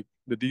of like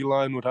the D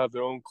line would have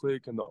their own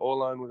clique and the O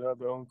line would have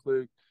their own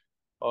clique.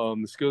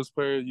 The skills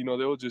players,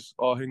 they would just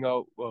all hang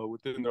out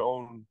within their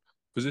own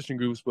position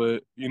groups.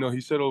 But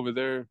he said over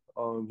there,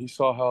 he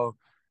saw how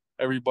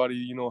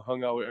everybody,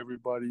 hung out with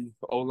everybody.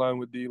 O line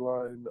with D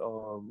line,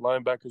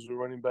 linebackers with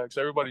running backs.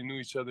 Everybody knew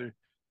each other,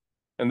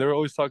 and they were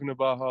always talking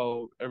about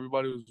how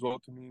everybody was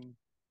welcoming.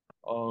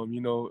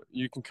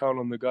 You can count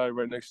on the guy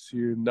right next to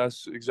you, and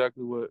that's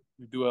exactly what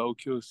we do at Oak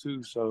Hills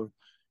too. So,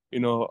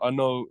 I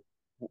know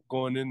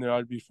going in there,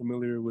 I'd be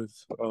familiar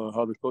with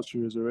how the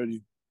culture is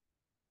already.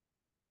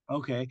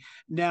 Okay.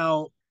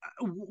 Now,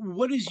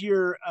 what is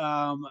your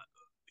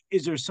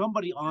is there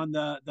somebody on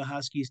the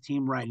Huskies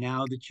team right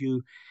now that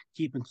you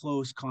keep in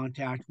close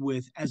contact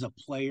with as a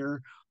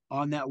player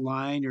on that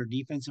line or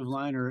defensive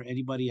line or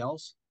anybody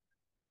else?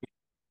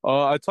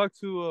 I talked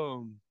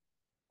to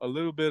a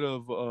little bit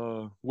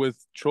of with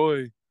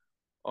Troy,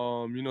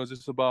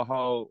 just about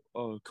how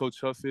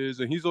Coach Huff is,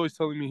 and he's always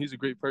telling me he's a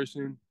great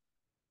person.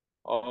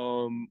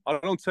 I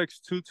don't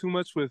text too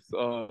much with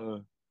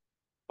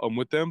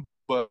them,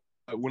 but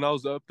when I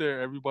was up there,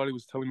 everybody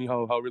was telling me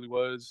how it really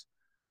was.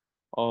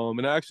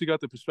 And I actually got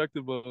the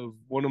perspective of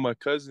one of my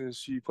cousins.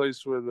 She plays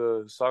for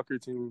the soccer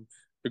team,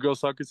 the girls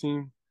soccer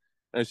team,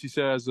 and she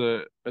said as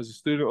a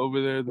student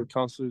over there, the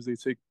counselors, they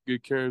take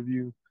good care of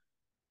you.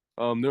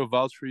 They'll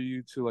vouch for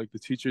you to like the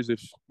teachers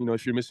if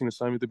you're missing an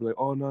assignment, they'll be like,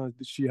 oh no,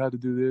 she had to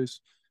do this,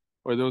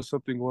 or there was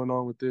something going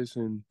on with this,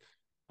 and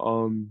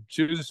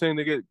she was just saying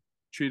they get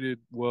treated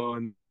well,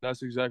 and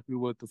that's exactly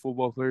what the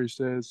football players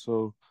said.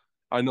 So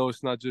I know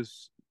it's not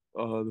just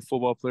the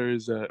football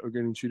players that are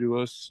getting treated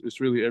well.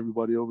 It's really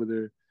everybody over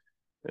there,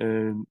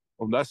 and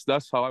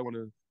that's how I want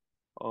to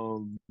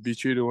be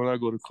treated when I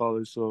go to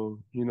college. So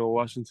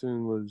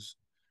Washington was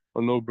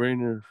a no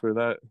brainer for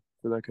that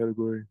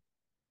category.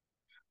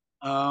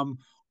 Um,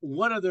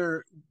 what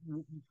other,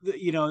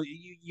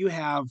 you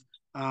have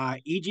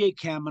EJ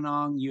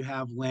Kamenong, you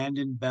have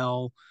Landon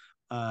Bell.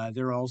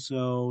 They're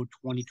also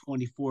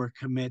 2024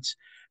 commits.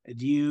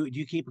 Do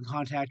you keep in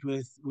contact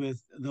with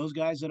those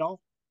guys at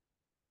all?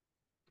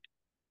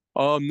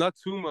 Not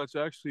too much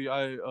actually.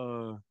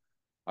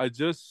 I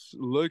just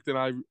looked, and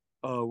I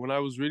when I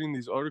was reading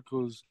these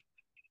articles,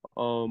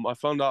 I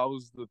found out I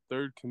was the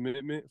third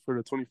commitment for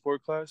the 24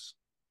 class.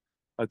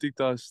 I think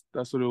that's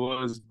what it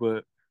was,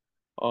 but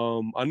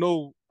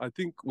I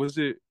think was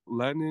it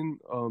Lannon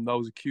that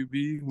was a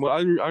QB. Well,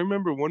 I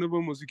remember one of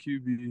them was a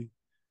QB,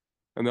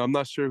 and I'm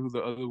not sure who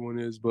the other one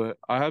is, but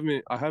I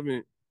haven't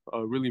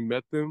really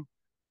met them,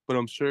 but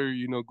I'm sure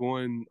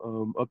going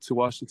up to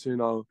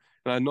Washington, and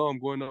I know I'm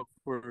going up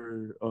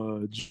for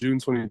June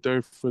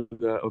 23rd for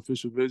that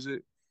official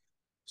visit.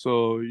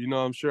 So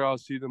I'm sure I'll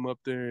see them up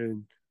there,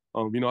 and I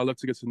love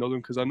to get to know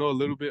them because I know a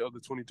little bit of the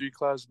 23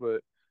 class,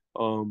 but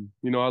I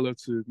love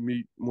to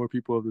meet more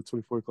people of the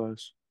 24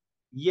 class.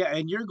 Yeah,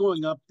 and you're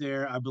going up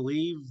there, I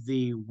believe,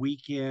 the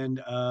weekend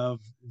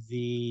of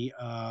the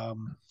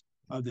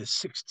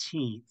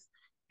 16th,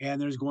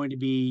 and there's going to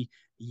be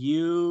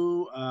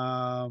you,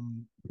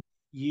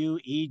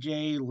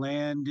 EJ,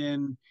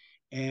 Landon,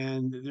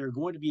 and there are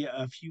going to be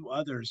a few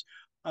others.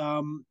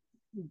 Um,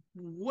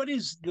 what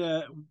is it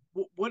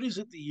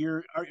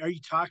that are you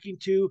talking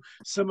to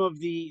some of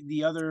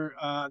the other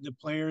the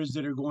players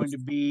that are going to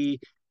be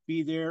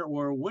there,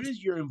 or what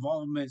is your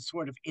involvement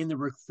sort of in the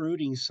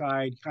recruiting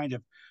side, kind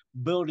of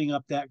building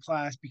up that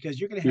class? Because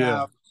you're going to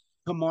Yeah. have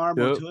Kamar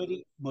Yep.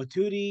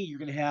 Motuti, you're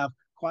going to have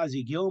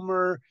Quasi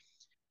Gilmer,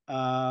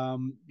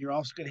 you're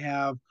also going to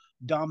have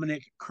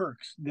Dominic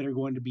Kirks that are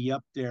going to be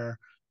up there.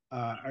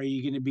 Are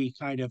you going to be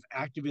kind of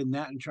active in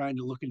that and trying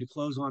to look into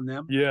close on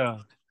them?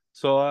 Yeah.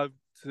 So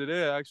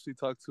today I actually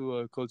talked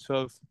to Coach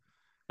Huff,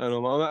 and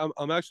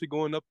I'm actually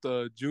going up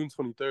the June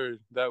 23rd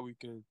that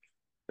weekend,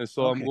 and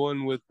so I'm Okay.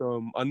 going with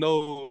I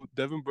know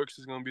Devin Brooks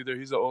is gonna be there.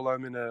 He's an O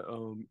lineman at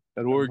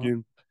Uh-huh.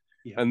 Oregon,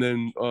 Yeah. and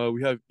then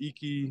we have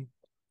Iki.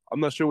 I'm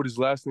not sure what his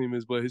last name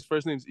is, but his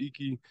first name's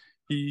Iki.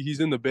 He's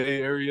in the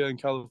Bay Area in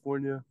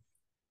California,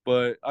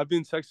 But I've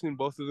been texting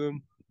both of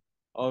them,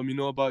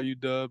 about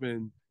UW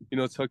and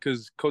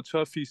because Coach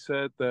Huff, he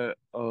said that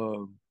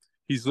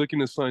he's looking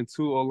to sign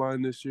 2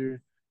 O-line this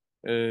year,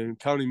 and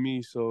counting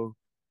me. So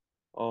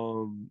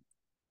um,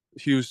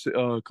 he was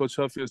Coach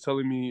Huff was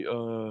telling me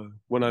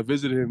when I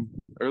visited him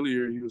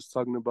earlier, he was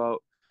talking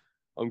about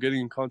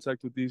getting in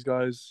contact with these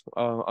guys.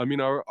 I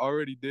mean, I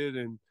already did,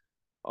 and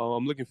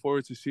I'm looking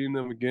forward to seeing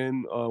them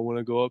again when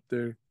I go up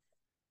there.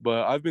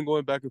 But I've been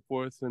going back and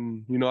forth,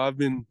 and I've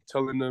been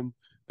telling them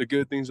the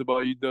good things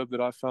about UW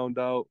that I found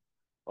out.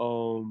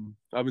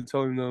 I've been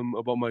telling them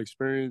about my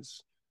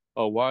experience,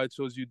 why I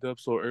chose UW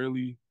so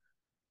early.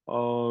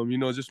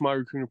 Just my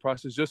recruiting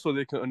process, just so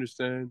they can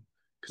understand,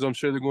 because I'm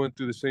sure they're going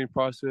through the same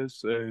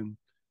process, and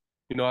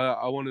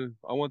I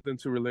want them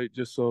to relate,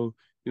 just so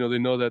they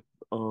know that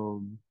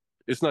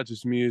it's not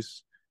just me;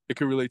 it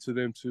can relate to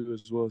them too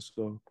as well.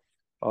 So,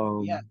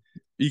 Yeah.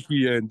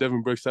 Iki and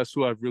Devin Brooks, that's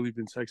who I've really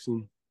been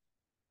texting.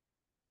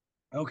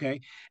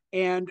 Okay.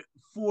 And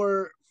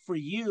for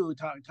you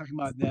talking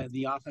about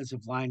the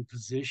offensive line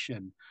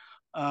position,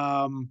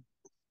 um,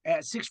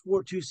 at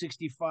 6'4",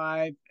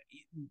 265,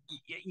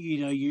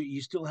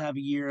 you still have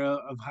a year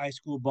of high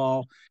school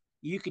ball.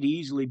 You could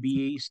easily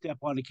be step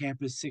onto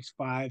campus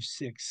 6'5",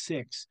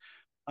 6'6".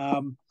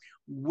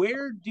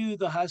 Where do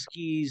the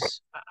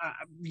Huskies,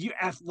 you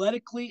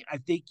athletically, I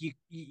think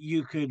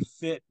you could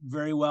fit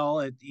very well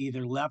at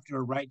either left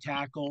or right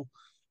tackle.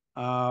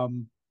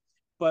 Um,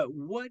 but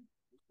where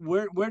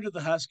do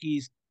the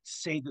Huskies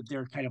say that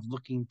they're kind of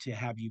looking to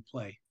have you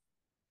play?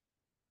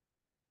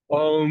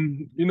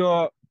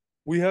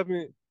 We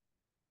haven't.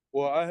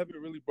 Well, I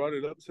haven't really brought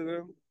it up to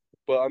them,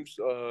 but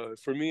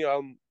for me,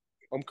 I'm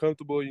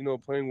comfortable,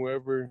 playing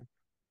wherever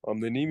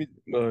they need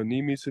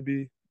me to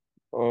be.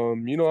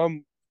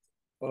 I'm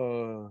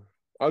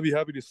I'll be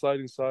happy to slide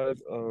inside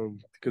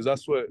because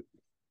that's what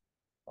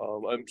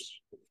I'm.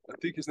 I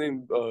think his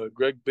name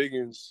Greg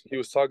Biggins. He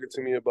was talking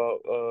to me about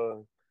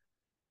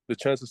the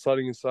chance of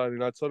sliding inside,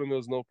 and I told him it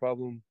was no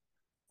problem.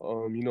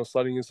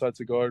 Sliding inside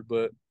to guard,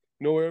 but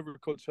wherever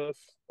Coach Huff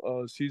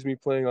sees me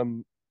playing,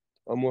 I'm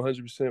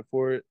 100%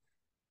 for it.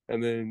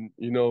 And then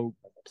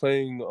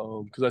playing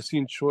because I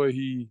seen Troy,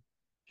 he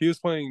was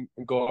playing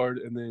guard,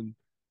 and then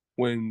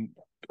when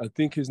I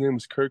think his name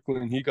was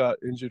Kirkland, he got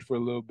injured for a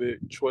little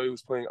bit. Troy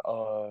was playing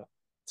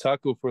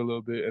tackle for a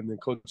little bit, and then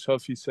Coach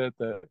Huff, he said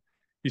that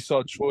he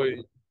saw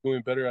Troy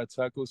doing better at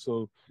tackle,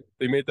 so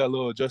they made that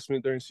little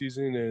adjustment during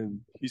season,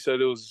 and he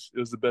said it was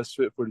the best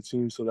fit for the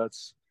team. So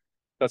that's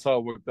how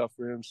it worked out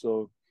for him.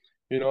 So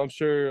I'm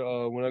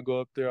sure when I go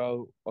up there,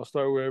 I'll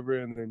start wherever,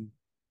 and then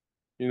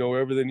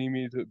wherever they need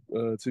me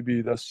to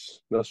be,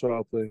 that's where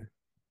I'll play.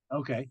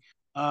 Okay.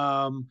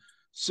 Um,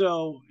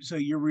 so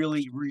you're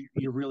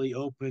really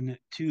open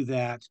to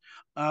that.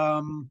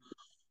 Um,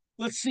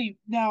 let's see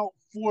now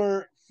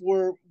for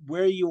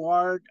where you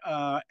are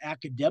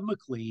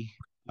academically.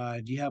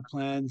 Do you have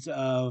plans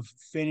of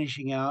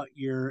finishing out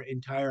your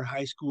entire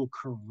high school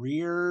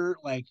career,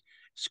 like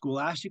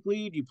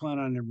scholastically? Do you plan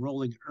on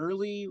enrolling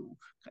early?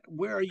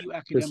 Where are you Yes,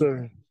 academically?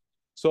 sir.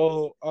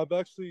 So I've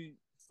actually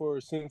for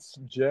since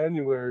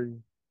January,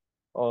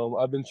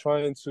 I've been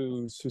trying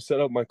to set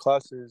up my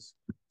classes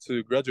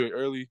to graduate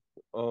early.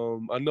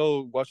 I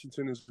know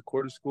Washington is a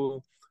quarter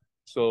school,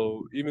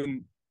 so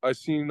even I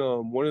seen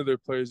one of their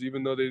players,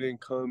 even though they didn't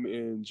come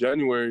in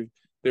January,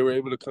 they were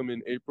able to come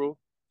in April.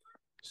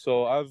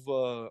 So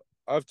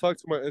I've talked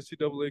to my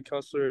NCAA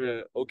counselor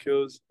at Oak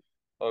Hills.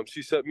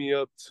 She set me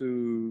up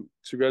to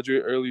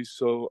graduate early,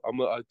 so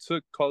I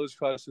took college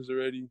classes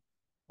already.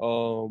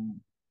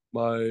 Um,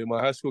 my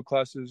high school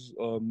classes,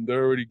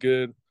 they're already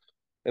good,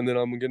 and then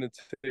I'm gonna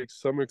take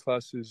summer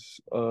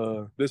classes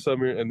this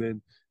summer, and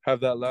then have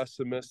that last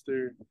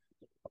semester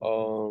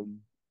um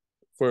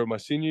for my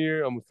senior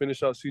year. I'm gonna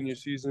finish out senior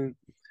season,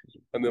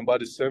 and then by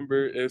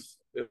December,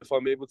 if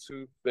I'm able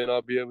to, then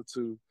I'll be able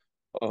to,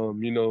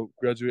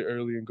 graduate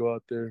early and go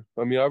out there.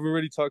 I mean, I've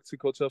already talked to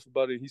Coach F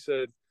about it. He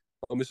said,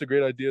 it's a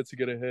great idea to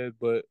get ahead,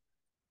 but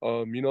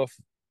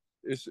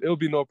if it'll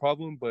be no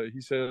problem. But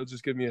he said it'll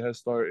just give me a head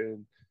start,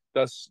 and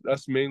that's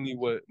mainly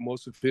what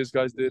most of his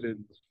guys did,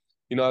 and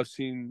I've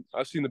seen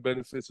the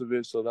benefits of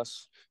it, so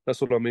that's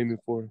what I'm aiming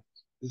for.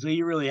 So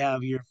you really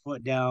have your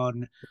foot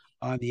down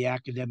on the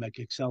academic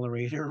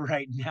accelerator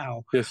right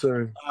now. Yes,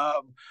 sir.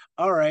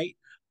 All right.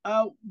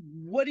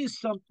 What is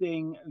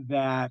something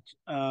that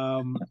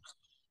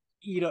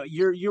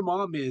your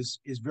mom is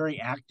very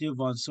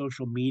active on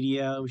social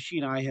media. She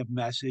and I have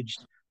messaged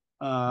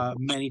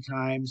many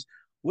times.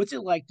 What's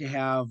it like to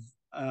have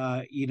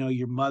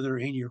your mother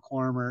in your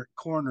corner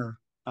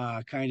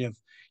kind of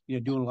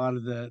doing a lot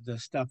of the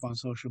stuff on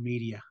social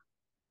media?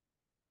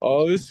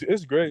 Oh,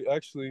 it's great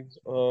actually.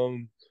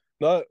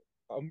 Not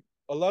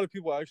a lot of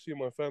people actually in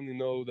my family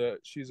know that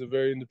she's a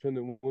very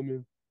independent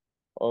woman.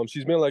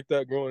 She's been like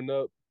that growing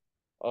up.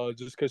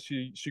 Just because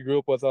she grew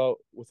up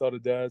without a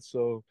dad,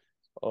 so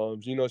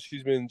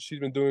she's been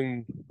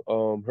doing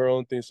her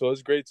own thing. So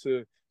it's great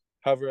to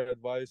have her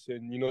advice,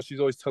 and she's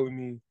always telling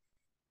me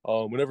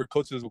whenever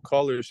coaches will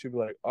call her, she'd be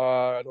like,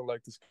 I don't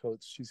like this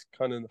coach. She's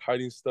kind of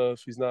hiding stuff.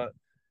 She's not,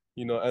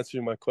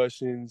 answering my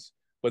questions.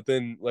 But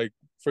then, like,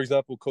 for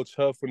example, Coach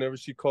Huff, whenever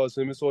she calls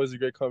him, it's always a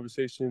great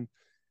conversation.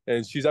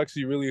 And she's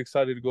actually really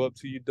excited to go up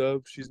to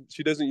UW.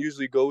 She doesn't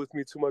usually go with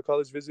me to my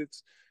college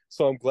visits,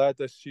 so I'm glad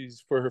that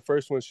she's for her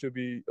first one she'll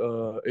be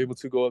able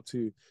to go up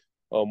to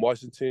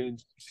Washington,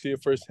 see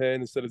it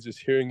firsthand instead of just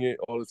hearing it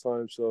all the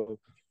time. So,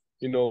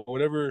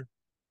 whenever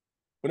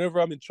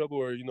I'm in trouble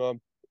or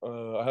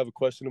I have a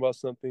question about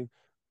something,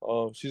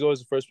 she's always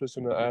the first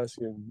person to ask,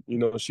 and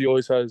she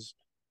always has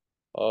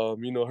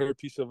her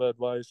piece of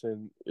advice,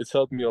 and it's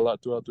helped me a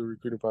lot throughout the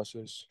recruiting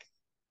process.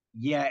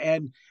 Yeah,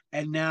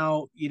 and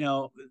now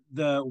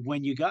the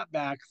when you got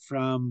back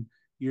from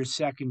your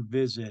second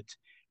visit,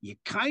 you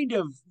kind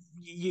of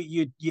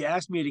you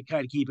asked me to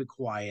kind of keep it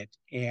quiet,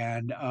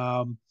 and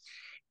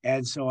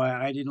so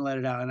I didn't let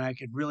it out, and I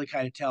could really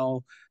kind of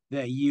tell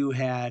that you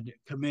had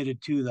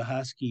committed to the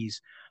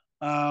Huskies.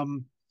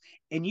 Um,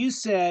 and you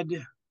said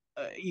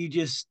you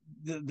just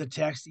the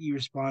text that you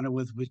responded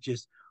with was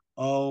just,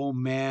 "Oh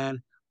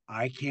man,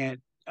 I can't.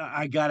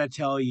 I gotta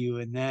tell you."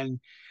 And then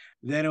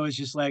it was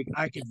just like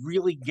I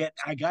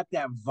got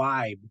that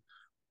vibe.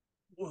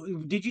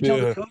 Did you tell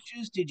the Yeah.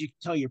 coaches? Did you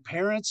tell your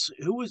parents?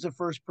 Who was the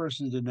first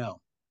person to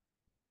know?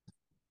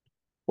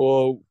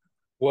 Well,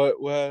 what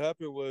had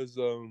happened was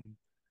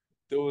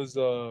there was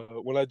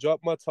when I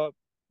dropped my top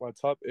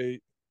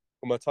 8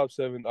 or my top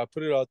 7, I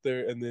put it out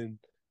there, and then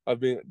I've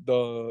been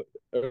the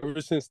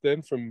ever since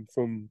then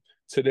from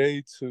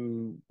today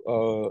to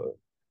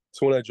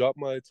when I dropped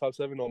my top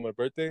 7 on my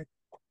birthday.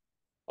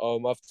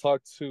 I've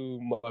talked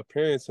to my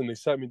parents, and they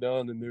sat me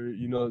down, and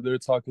they're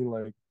talking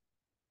like,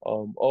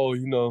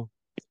 oh,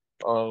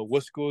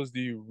 what schools do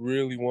you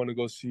really want to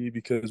go see?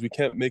 Because we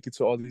can't make it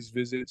to all these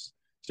visits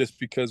just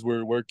because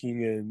we're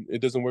working and it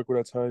doesn't work with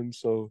our time.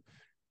 So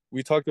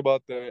we talked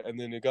about that, and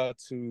then it got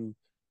to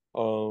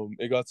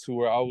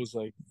where I was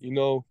like,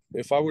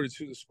 if I were to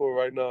choose a school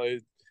right now,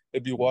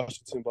 it'd be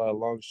Washington by a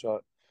long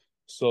shot.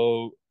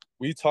 So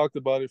we talked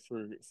about it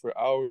for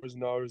hours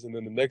and hours, and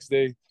then the next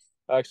day,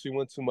 I actually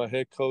went to my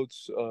head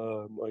coach's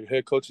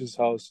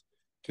house,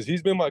 because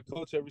he's been my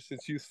coach ever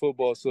since youth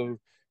football. So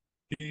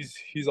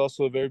he's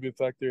also a very big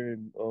factor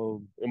in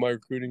my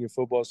recruiting in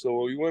football. So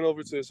when we went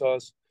over to his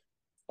house,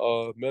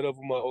 met up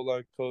with my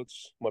O-line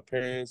coach, my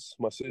parents,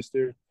 my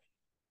sister,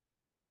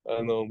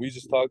 and we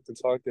just talked and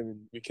talked,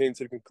 and we came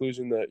to the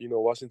conclusion that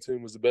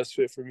Washington was the best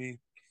fit for me.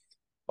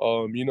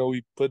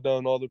 We put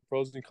down all the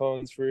pros and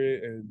cons for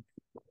it, and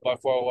by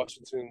far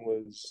Washington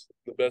was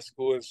the best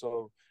school. And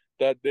so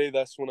that day,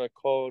 that's when I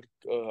called.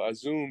 I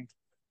zoomed,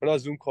 or not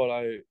Zoom called.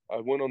 I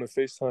went on a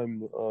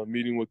FaceTime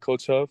meeting with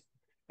Coach Huff,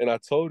 and I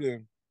told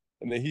him,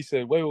 and then he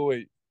said,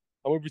 "Wait.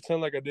 I'm gonna pretend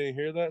like I didn't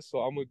hear that. So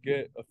I'm gonna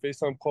get a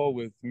FaceTime call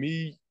with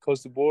me, Coach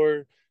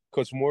DeBoer,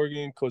 Coach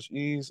Morgan, Coach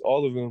Eames,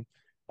 all of them.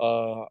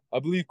 I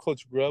believe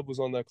Coach Grubb was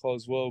on that call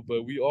as well,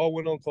 but we all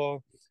went on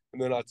call,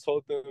 and then I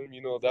told them,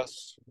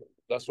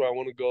 that's where I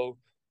want to go.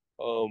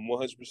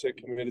 100%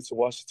 committed to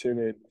Washington,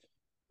 and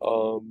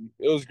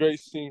it was great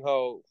seeing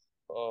how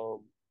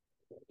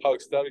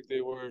ecstatic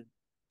they were,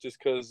 just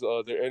because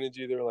their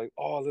energy. They were like,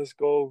 "Oh, let's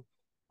go,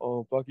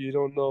 Paki. You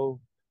don't know,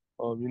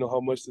 how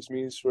much this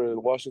means for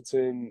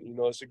Washington.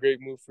 It's a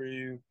great move for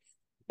you,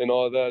 and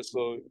all that."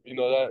 So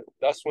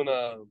that's when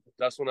I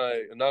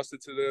announced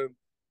it to them,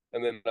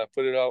 and then I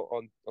put it out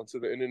onto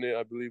the internet.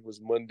 I believe it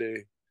was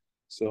Monday.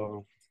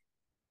 So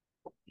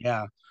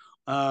Yeah.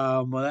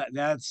 Well,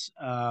 that's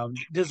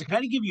does it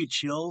kind of give you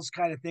chills,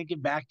 kind of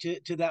thinking back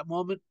to that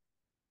moment?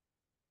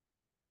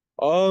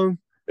 um,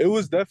 it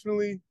was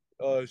definitely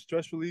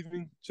stress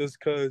relieving, just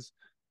because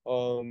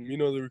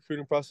the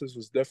recruiting process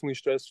was definitely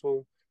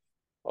stressful.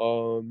 I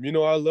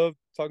love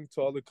talking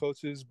to all the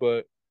coaches,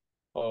 but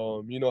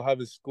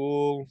having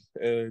school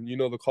and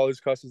the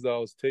college classes that I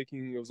was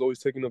taking, it was always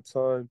taking up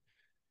time.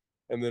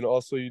 And then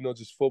also,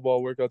 just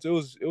football workouts.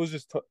 It was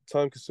just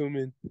time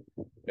consuming.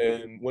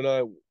 And when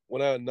I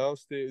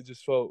announced it, it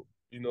just felt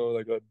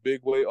like a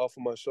big weight off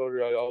of my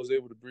shoulder. I was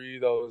able to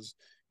breathe. I was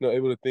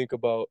able to think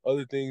about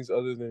other things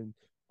other than,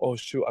 oh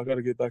shoot, I got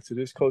to get back to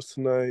this coach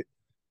tonight,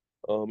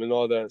 and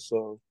all that.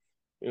 So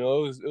it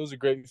was a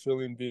great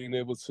feeling being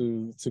able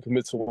to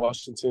commit to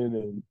Washington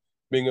and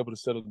being able to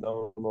settle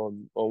down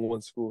on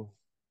one school.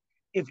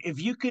 If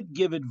you could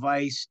give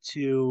advice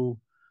to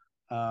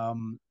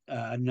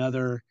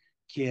another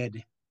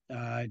kid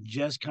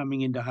just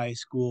coming into high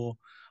school,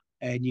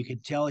 and you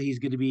could tell he's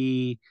going to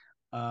be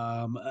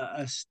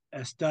a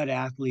stud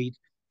athlete,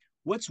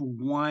 what's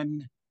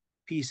one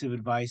piece of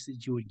advice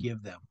that you would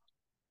give them?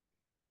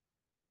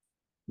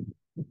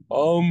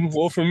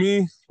 Well, for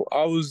me,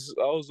 I was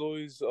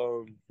always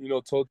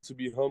told to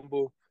be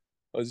humble.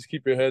 Just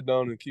keep your head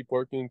down and keep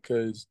working,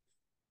 because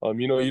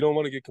you don't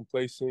want to get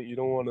complacent. You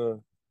don't want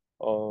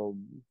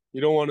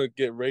to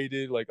get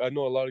rated. Like, I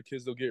know a lot of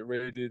kids, they'll get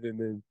rated, and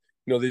then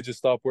they just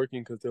stop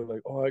working because they're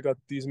like, oh, I got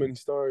these many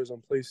stars,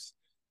 I'm placed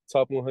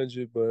top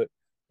 100. But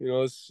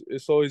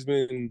it's always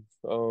been,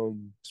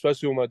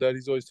 especially with my dad,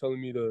 he's always telling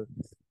me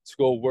to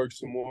go work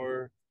some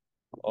more.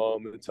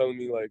 And telling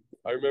me, like,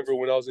 I remember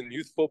when I was in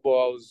youth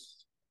football, I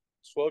was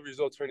 12 years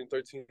old, turning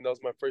 13. That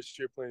was my first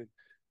year playing.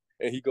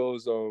 And he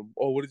goes, oh,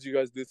 what did you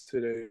guys do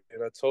today?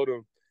 And I told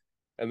him.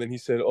 And then he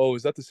said, oh,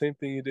 is that the same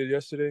thing you did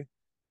yesterday?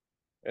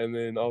 And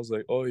then I was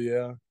like, oh,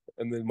 yeah.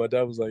 And then my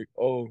dad was like,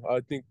 oh, I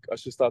think I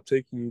should stop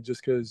taking you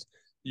just because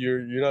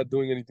you're not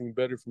doing anything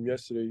better from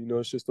yesterday. You know,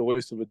 it's just a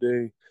waste of a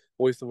day,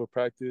 waste of a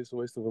practice, a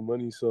waste of a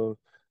money. So,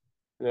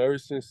 ever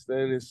since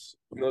then, it's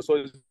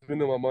always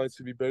been in my mind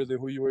to be better than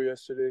who you were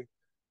yesterday.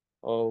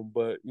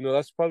 But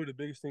that's probably the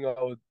biggest thing I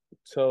would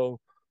tell,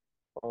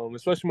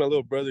 especially my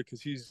little brother,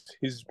 because he's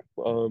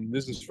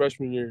this is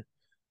freshman year,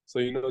 so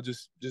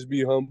just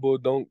be humble,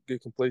 don't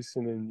get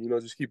complacent,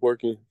 and just keep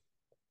working.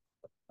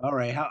 All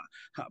right. How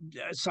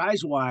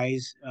size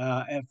wise?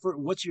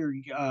 What's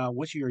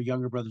your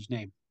younger brother's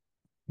name?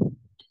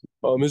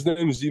 His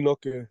name is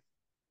Enoke.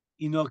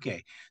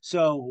 Inoke.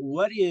 So,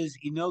 what is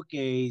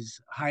Inoke's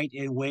height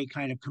and weight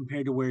kind of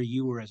compared to where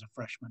you were as a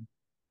freshman?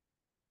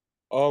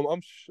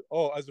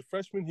 As a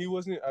freshman, he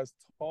wasn't as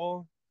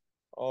tall.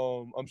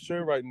 I'm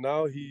sure right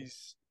now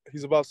he's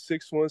about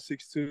 6'1",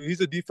 6'2".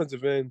 He's a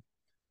defensive end.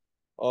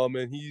 And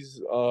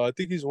I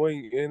think he's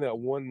weighing in at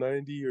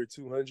 190 or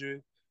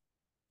 200.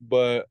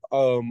 But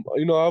I'm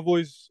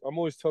always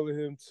telling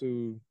him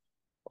to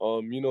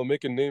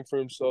make a name for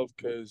himself,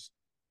 because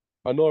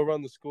I know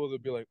around the school they'll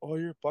be like, "Oh,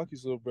 you're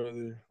Paki's little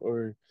brother,"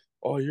 or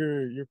 "Oh,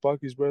 you're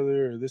Paki's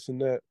brother," or this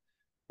and that.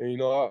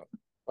 And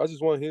I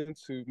just want him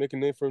to make a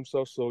name for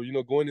himself. So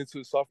going into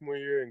his sophomore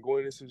year and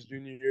going into his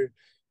junior year,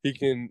 he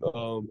can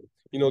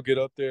get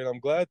up there. And I'm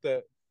glad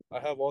that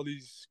I have all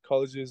these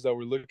colleges that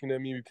were looking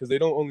at me, because they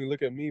don't only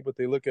look at me, but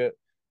they look at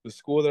the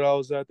school that I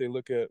was at. They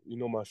look at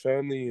my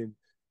family, and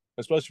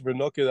especially for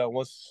Nokia that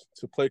wants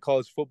to play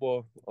college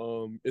football.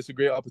 It's a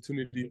great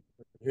opportunity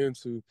for him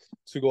to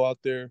go out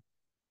there,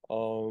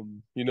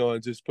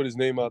 and just put his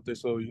name out there,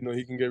 so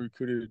he can get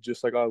recruited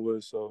just like I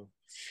was. So.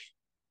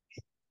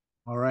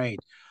 All right.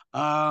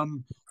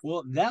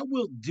 Well, that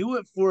will do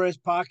it for us,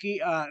 Paki.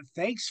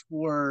 Thanks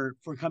for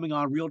coming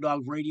on Real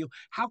Dog Radio.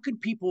 How can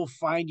people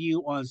find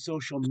you on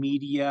social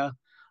media,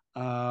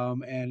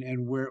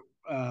 and where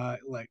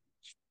like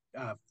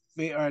uh,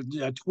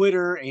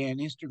 Twitter and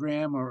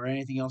Instagram or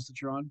anything else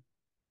that you're on?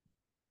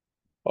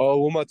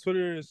 Well, my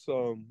Twitter is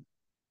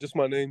just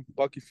my name,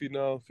 Paki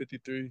Finau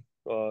 53.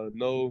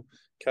 No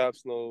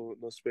caps, no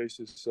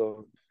spaces.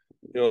 So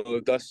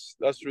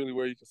that's really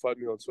where you can find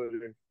me on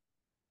Twitter.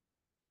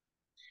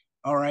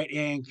 All right.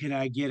 And can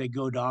I get a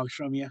go dogs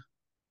from you?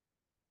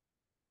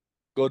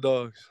 Go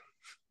Dogs.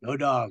 Go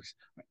dogs.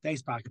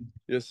 Thanks, Paki.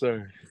 Yes,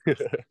 sir.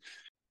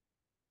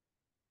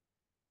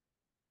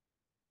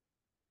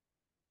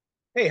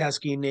 Hey,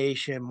 Husky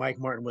Nation, Mike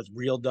Martin with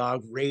Real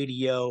Dog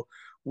Radio.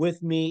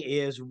 With me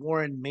is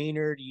Warren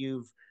Maynard.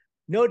 You've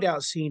no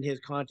doubt seen his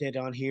content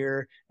on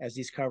here as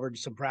he's covered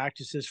some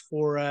practices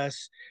for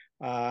us.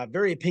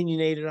 Very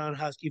opinionated on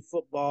Husky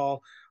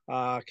football.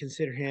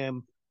 Consider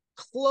him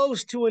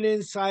close to an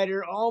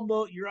insider.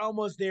 You're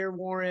almost there,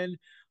 Warren.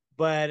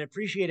 But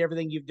appreciate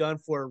everything you've done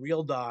for a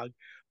Real Dog.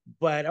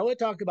 But I want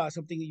to talk about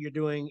something that you're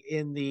doing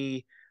in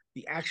the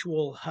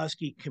actual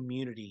Husky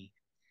community,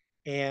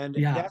 and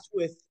Yeah. that's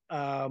with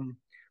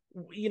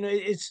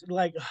it's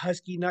like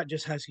Husky, not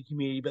just Husky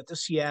community, but the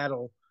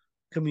Seattle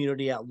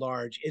community at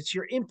large. It's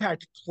your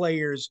Impact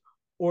Players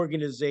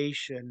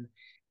organization,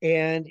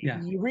 and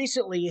Yeah. you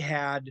recently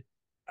had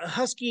a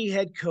Husky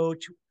head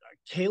coach,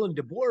 Kalen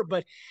DeBoer,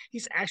 but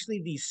he's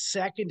actually the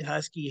second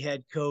Husky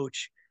head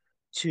coach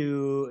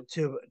to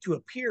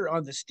appear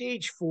on the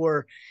stage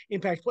for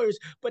Impact Players.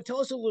 But tell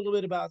us a little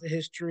bit about the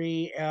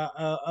history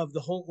of the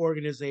whole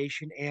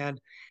organization,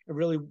 and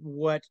really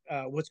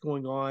what's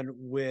going on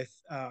with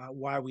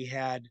why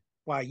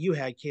you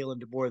had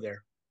Kalen DeBoer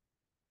there.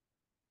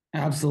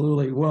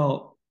 Absolutely.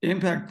 Well,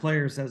 Impact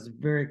Players has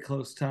very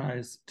close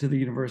ties to the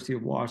University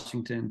of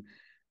Washington.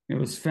 It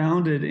was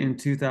founded in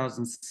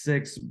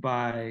 2006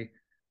 by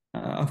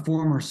a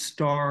former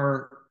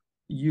star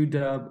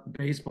UW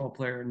baseball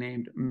player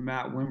named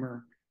Matt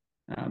Wimmer.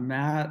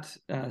 Matt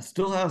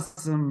still has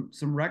some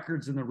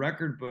records in the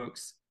record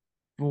books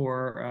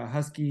for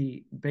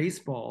Husky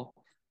baseball,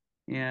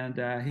 and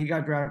he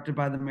got drafted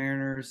by the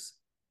Mariners.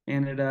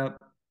 Ended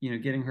up,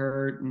 getting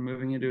hurt and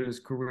moving into his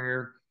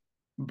career.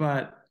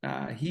 But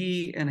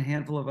he and a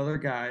handful of other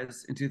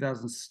guys in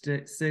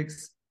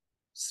 2006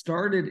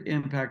 started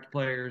Impact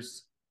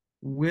Players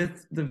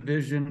with the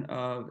vision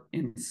of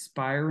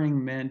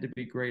inspiring men to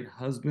be great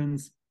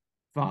husbands,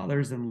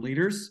 fathers, and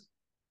leaders.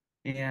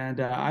 And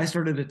I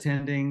started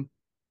attending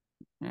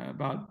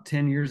about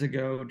 10 years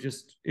ago,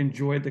 just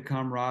enjoyed the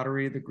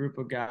camaraderie, the group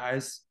of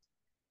guys.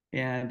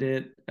 And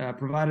it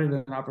provided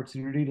an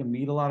opportunity to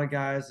meet a lot of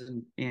guys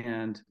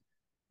and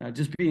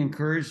just be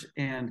encouraged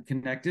and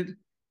connected.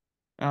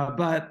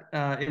 But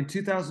in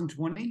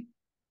 2020,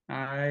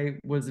 I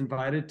was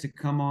invited to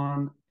come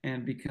on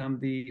and become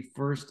the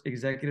first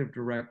executive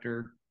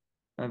director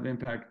of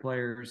Impact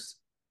Players.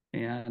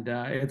 And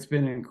it's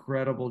been an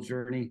incredible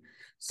journey.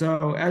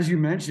 So as you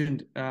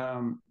mentioned,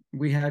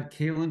 we had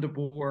Kalen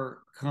DeBoer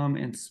come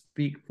and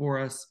speak for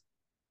us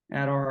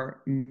at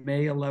our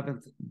May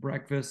 11th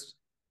breakfast.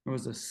 It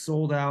was a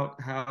sold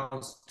out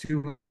house,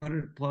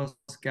 200 plus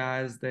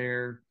guys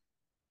there.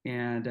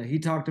 And he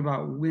talked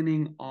about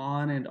winning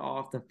on and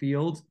off the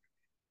field,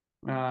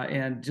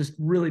 and just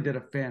really did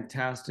a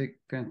fantastic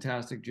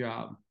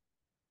job.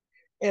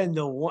 And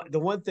the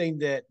one thing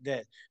that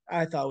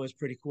I thought was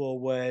pretty cool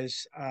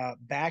was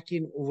back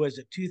in, was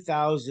it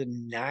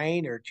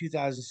 2009 or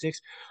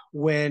 2006,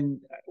 when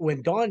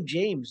Don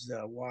James,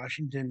 the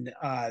Washington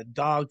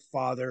dog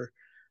father,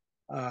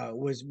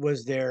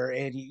 was there,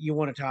 and you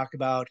want to talk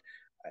about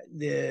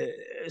the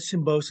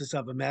symbiosis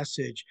of a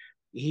message.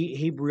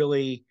 He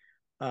really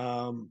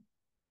um,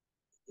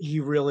 he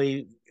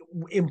really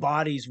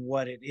embodies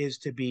what it is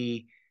to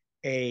be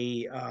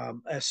a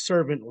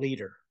servant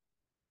leader.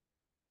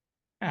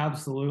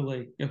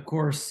 Absolutely. Of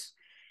course,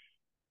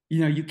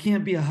 you know, you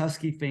can't be a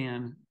Husky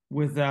fan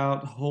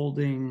without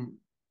holding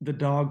the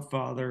dog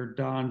father,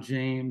 Don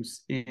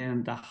James,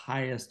 in the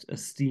highest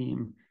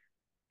esteem.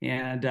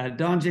 And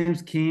Don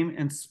James came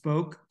and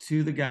spoke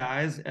to the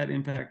guys at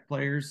Impact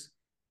Players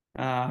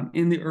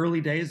in the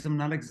early days. I'm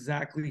not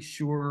exactly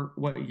sure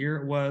what year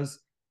it was,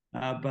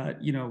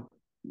 but, you know,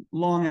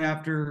 long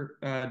after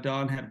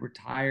Don had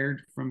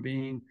retired from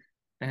being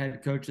the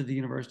head coach of the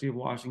University of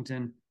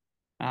Washington.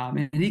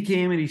 And he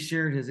came and he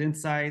shared his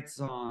insights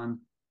on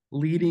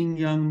leading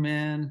young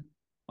men,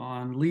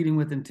 on leading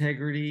with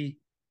integrity,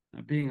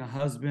 being a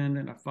husband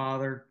and a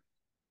father.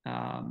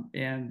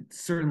 And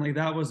certainly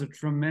that was a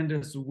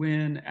tremendous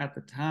win at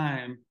the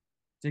time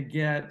to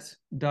get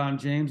Don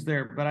James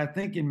there. But I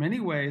think in many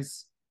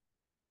ways,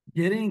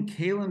 getting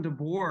Kalen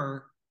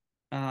DeBoer,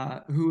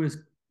 who is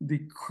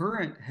the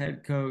current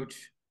head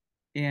coach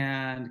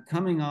and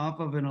coming off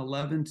of an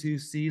 11-2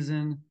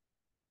 season,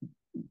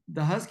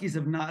 the Huskies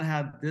have not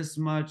had this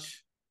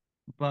much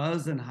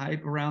buzz and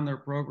hype around their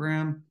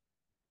program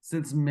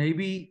since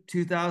maybe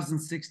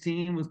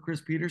 2016 with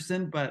Chris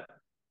Peterson. But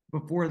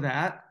before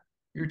that,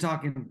 you're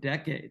talking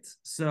decades.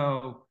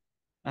 So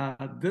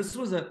this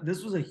was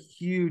a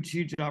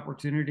huge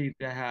opportunity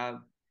to have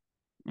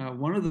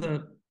one of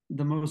the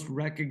most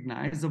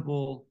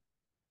recognizable,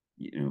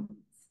 you know,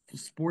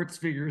 sports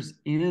figures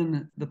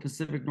in the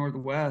Pacific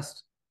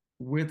Northwest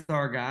with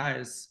our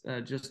guys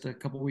just a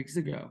couple weeks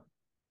ago.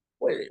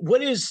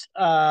 What is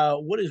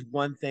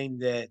one thing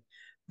that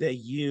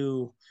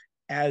you,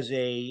 as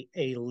a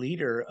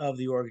leader of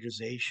the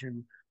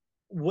organization,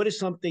 what is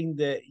something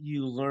that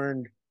you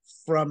learned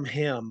from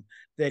him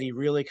that he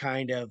really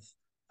kind of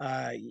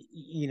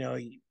you know,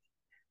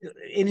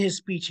 in his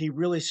speech he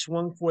really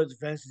swung for the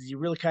fences, he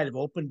really kind of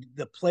opened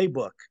the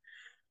playbook,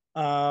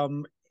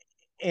 um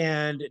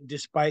and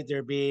despite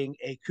there being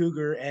a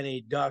cougar and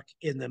a duck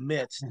in the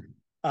midst,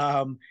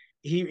 um,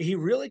 he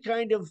really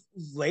kind of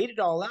laid it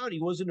all out. He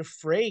wasn't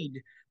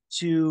afraid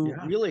to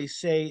really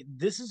say,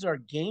 "This is our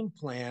game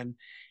plan."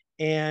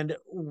 And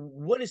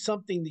what is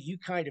something that you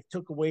kind of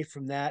took away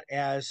from that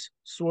as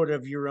sort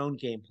of your own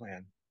game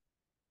plan?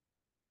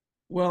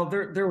 Well,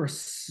 there were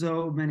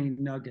so many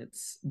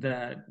nuggets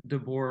that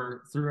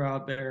DeBoer threw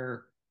out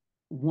there.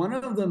 One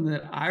of them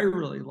that I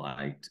really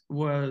liked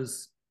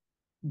was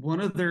one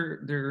of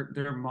their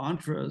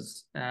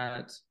mantras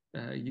at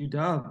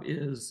UW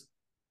is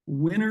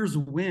winners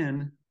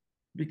win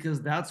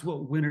because that's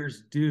what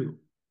winners do.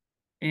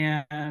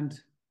 And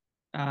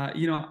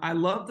you know, I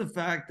love the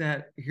fact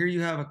that here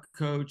you have a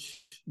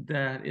coach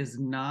that is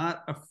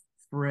not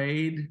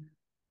afraid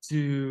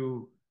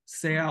to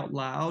say out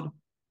loud,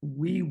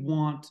 we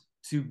want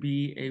to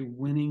be a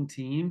winning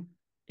team,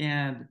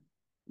 and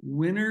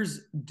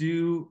winners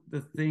do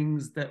the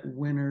things that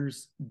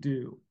winners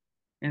do.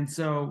 And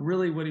so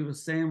really what he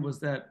was saying was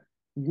that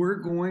we're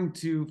going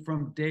to,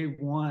 from day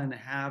one,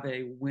 have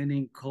a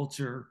winning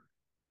culture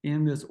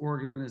in this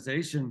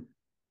organization.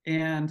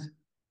 And,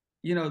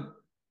 you know,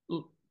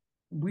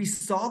 we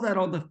saw that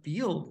on the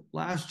field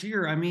last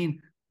year. I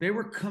mean, they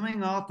were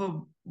coming off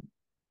of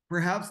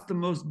perhaps the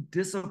most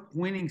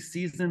disappointing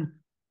season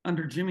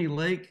under Jimmy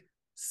Lake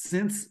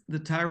since the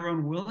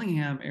Tyrone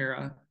Willingham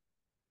era.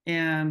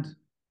 And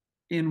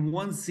in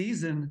one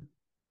season,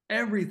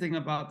 everything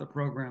about the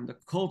program, the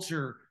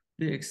culture,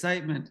 the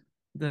excitement,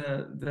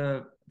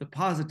 the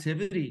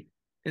positivity,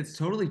 it's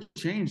totally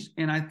changed.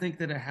 And I think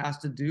that it has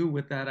to do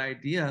with that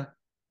idea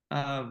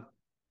of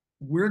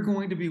we're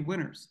going to be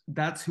winners.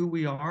 That's who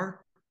we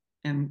are.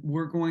 And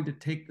we're going to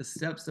take the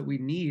steps that we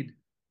need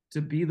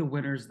to be the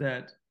winners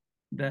that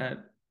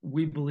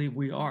we believe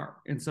we are.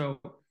 And so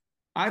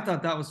I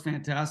thought that was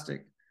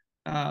fantastic.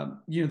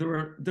 You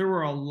know, there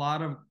were a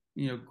lot of,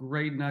 you know,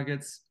 great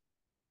nuggets.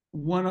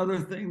 One other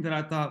thing that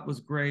I thought was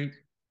great,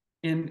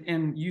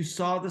 and you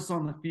saw this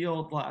on the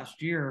field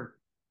last year,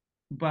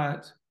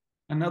 but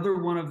another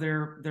one of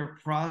their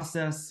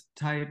process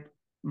type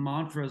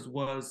mantras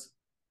was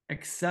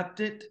accept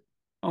it,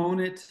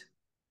 own it,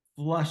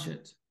 flush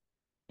it.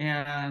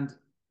 And,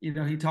 you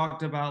know, he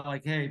talked about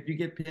like, hey, if you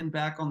get pinned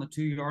back on the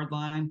 2-yard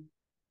line,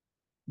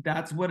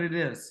 that's what it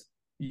is.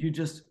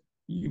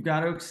 You've got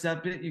to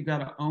accept it. You've got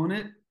to own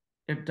it.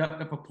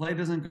 if a play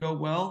doesn't go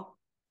well,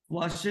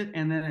 flush it,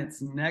 and then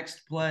it's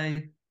next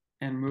play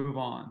and move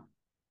on.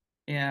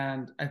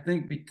 And I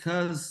think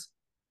because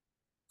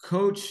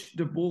Coach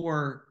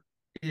DeBoer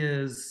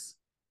is,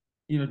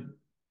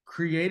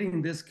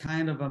 creating this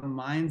kind of a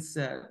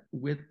mindset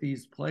with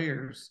these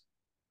players,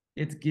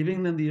 it's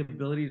giving them the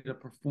ability to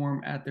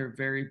perform at their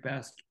very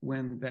best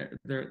when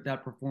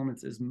that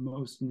performance is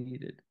most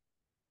needed.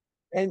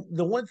 And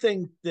the one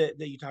thing that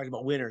you talked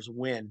about, winners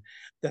win.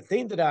 The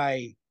thing that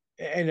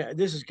and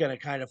this is going to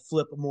kind of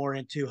flip more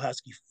into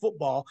Husky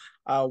football,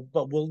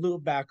 but we'll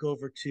loop back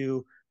over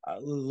to a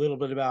little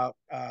bit about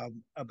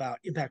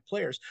impact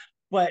players.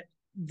 But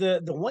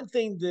the one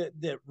thing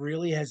that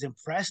really has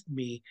impressed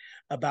me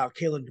about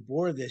Kalen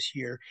DeBoer this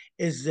year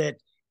is that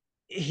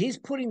he's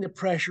putting the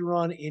pressure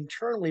on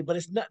internally,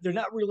 but they're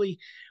not really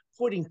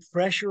putting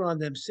pressure on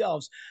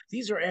themselves.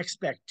 These are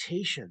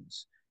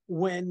expectations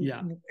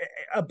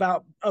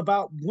about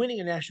winning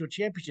a national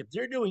championship.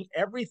 They're doing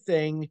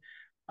everything.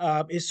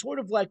 Is sort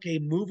of like a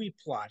movie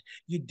plot.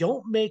 You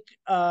don't make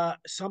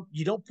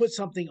you don't put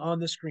something on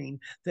the screen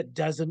that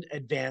doesn't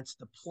advance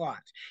the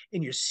plot,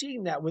 and you're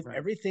seeing that with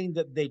everything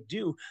that they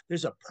do.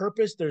 There's a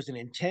purpose, there's an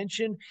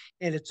intention,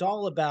 and it's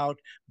all about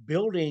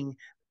building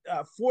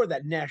for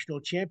that national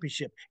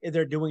championship. And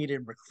they're doing it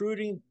in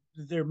recruiting.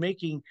 They're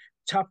making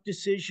tough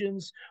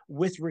decisions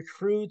with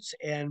recruits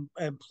and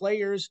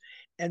players,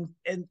 and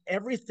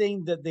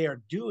everything that they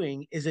are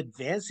doing is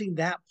advancing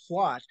that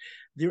plot.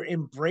 They're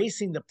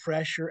embracing the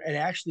pressure, and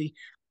actually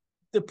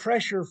the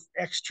pressure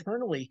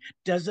externally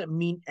doesn't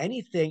mean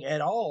anything at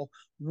all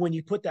when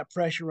you put that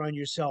pressure on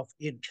yourself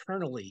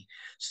internally,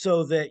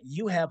 so that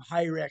you have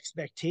higher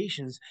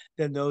expectations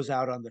than those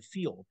out on the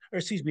field, or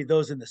excuse me,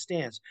 those in the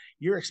stands.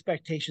 Your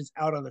expectations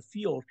out on the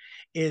field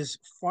is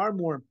far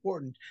more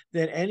important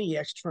than any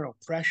external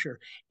pressure.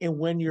 And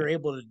when you're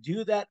able to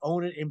do that,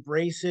 own it,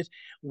 embrace it,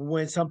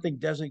 when something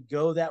doesn't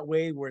go that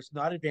way, where it's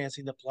not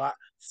advancing the plot,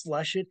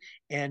 flush it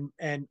and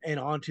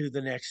on to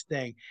the next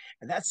thing.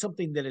 And that's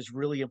something that has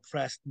really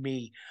impressed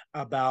me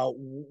about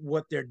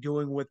what they're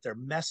doing with their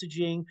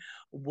messaging,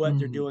 what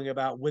they're doing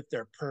with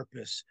their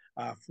purpose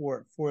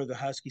for the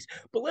Huskies.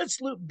 But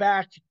let's loop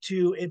back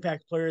to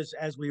impact players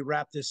as we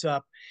wrap this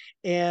up,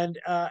 and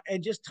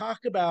just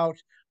talk about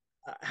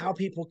how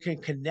people can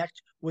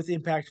connect with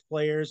impact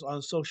players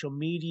on social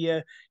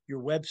media,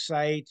 your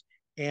website,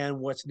 and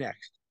what's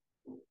next.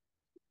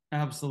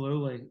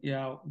 Absolutely.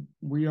 Yeah,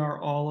 we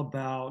are all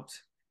about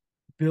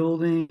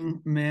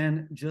building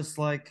men just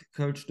like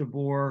Coach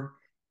DeBoer.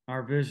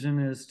 Our vision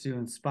is to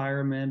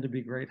inspire men to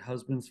be great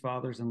husbands,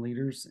 fathers, and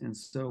leaders. And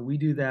so we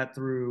do that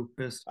through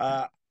Fist.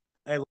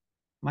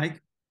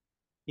 Mike?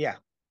 Yeah.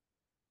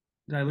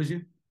 Did I lose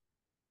you?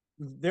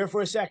 There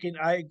for a second.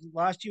 I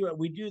lost you.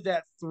 We do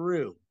that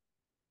through.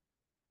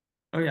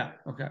 Oh, yeah.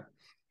 Okay.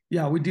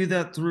 Yeah, we do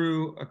that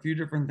through a few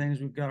different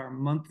things. We've got our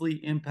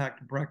monthly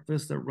impact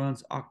breakfast that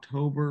runs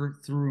October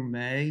through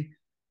May.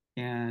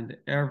 And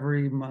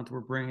every month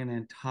we're bringing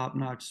in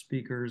top-notch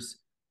speakers,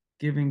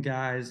 giving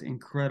guys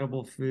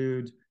incredible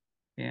food,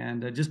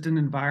 and just an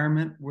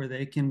environment where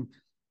they can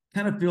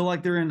kind of feel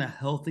like they're in a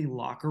healthy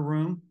locker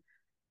room.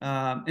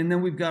 And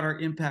then we've got our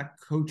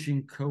impact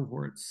coaching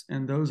cohorts,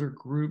 and those are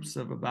groups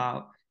of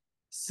about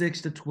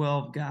 6 to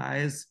 12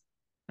 guys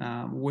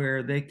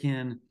where they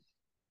can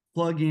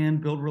plug in,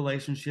 build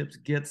relationships,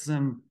 get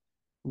some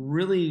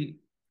really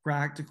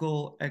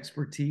practical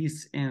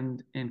expertise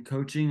and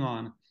coaching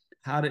on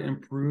how to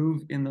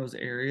improve in those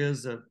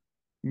areas of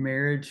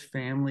marriage,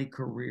 family,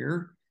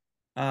 career.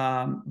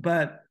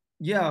 But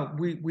yeah,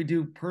 we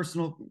do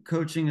personal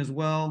coaching as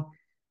well.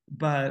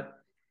 But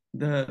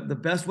the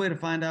best way to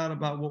find out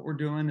about what we're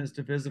doing is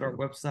to visit our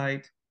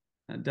website,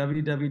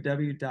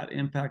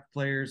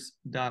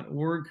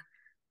 www.impactplayers.org.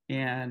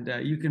 And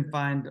you can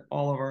find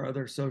all of our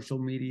other social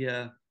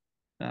media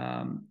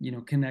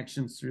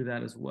connections through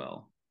that as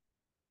well.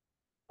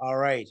 All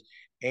right.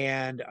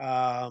 And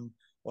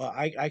well,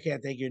 I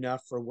can't thank you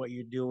enough for what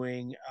you're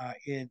doing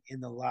in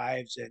the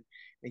lives, and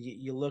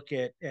you look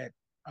at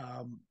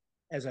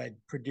as I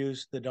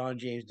produced the Don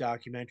James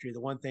documentary, the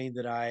one thing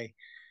that I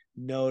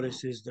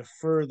notice is the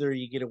further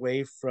you get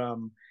away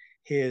from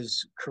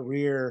his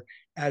career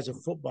as a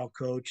football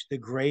coach, the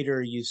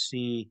greater you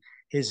see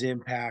his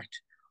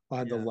impact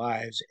on the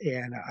lives.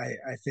 And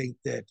I think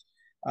that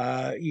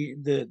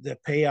the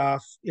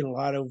payoff in a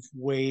lot of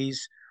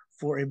ways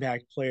for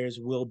impact players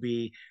will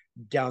be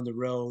down the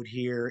road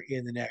here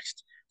in the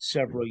next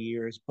several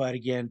years. But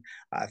again,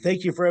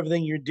 thank you for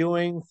everything you're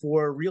doing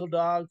for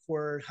RealDawg,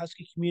 for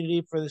Husky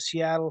community, for the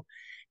Seattle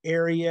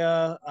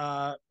area.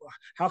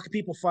 How can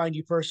people find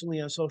you personally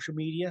on social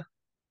media?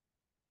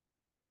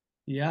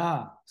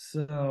 Yeah.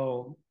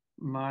 So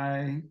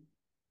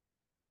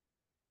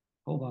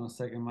hold on a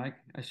second, Mike.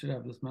 I should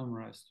have this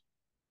memorized.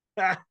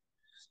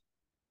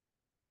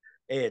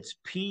 It's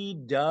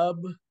P-Dub.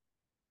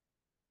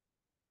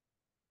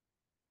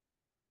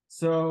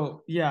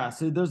 So yeah,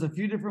 so there's a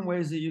few different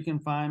ways that you can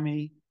find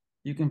me.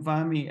 You can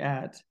find me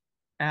at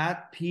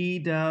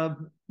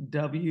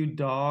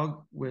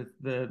WDawg with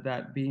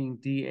that being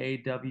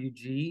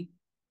DAWG,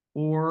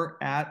 or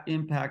at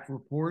Impact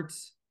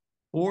Reports,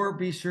 or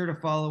be sure to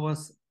follow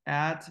us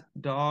at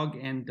Dog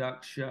and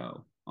Duck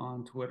Show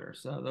on Twitter.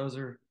 So those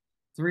are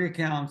 3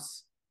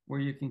 accounts where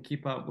you can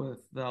keep up with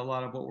a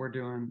lot of what we're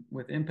doing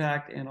with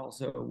Impact and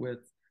also with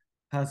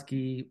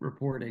Husky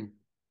reporting.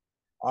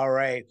 All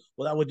right.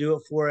 Well, that will do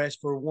it for us.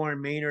 For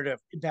Warren Maynard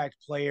of Impact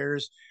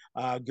Players,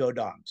 go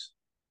Dogs.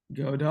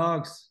 Go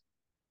Dogs.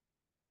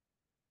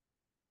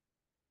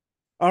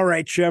 All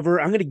right,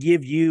 Trevor, I'm going to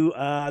give you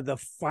the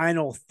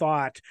final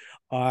thought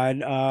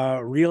on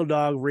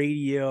RealDawg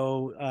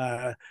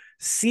Radio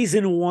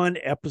Season 1,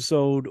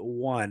 Episode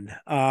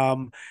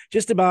 1.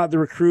 Just about the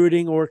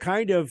recruiting, or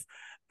kind of,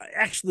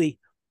 actually,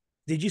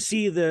 did you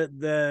see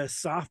the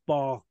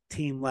softball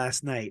team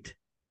last night?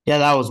 Yeah,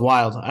 that was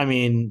wild. I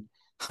mean,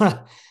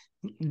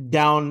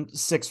 down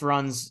 6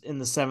 runs in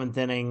the 7th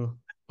inning.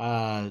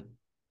 That's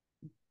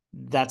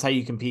how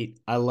you compete.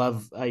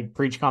 I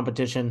preach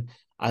competition.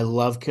 I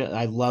love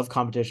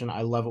competition.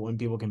 I love it when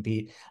people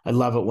compete. I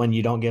love it when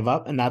you don't give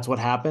up, and that's what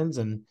happens.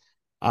 And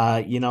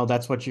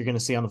that's what you're going to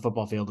see on the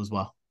football field as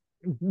well.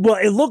 Well,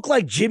 it looked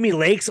like Jimmy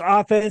Lake's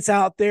offense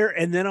out there,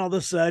 and then all of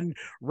a sudden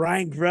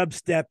Ryan Grubb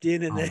stepped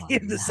in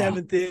the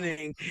 7th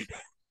inning.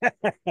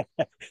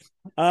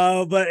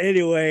 But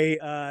anyway,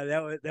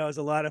 that was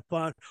a lot of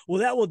fun. Well,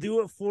 that will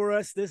do it for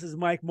us. This is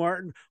Mike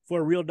Martin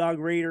for RealDawg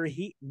Radio.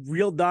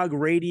 RealDawg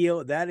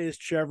Radio. That is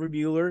Trevor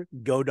Mueller.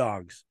 Go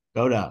Dogs.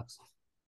 Go Dogs.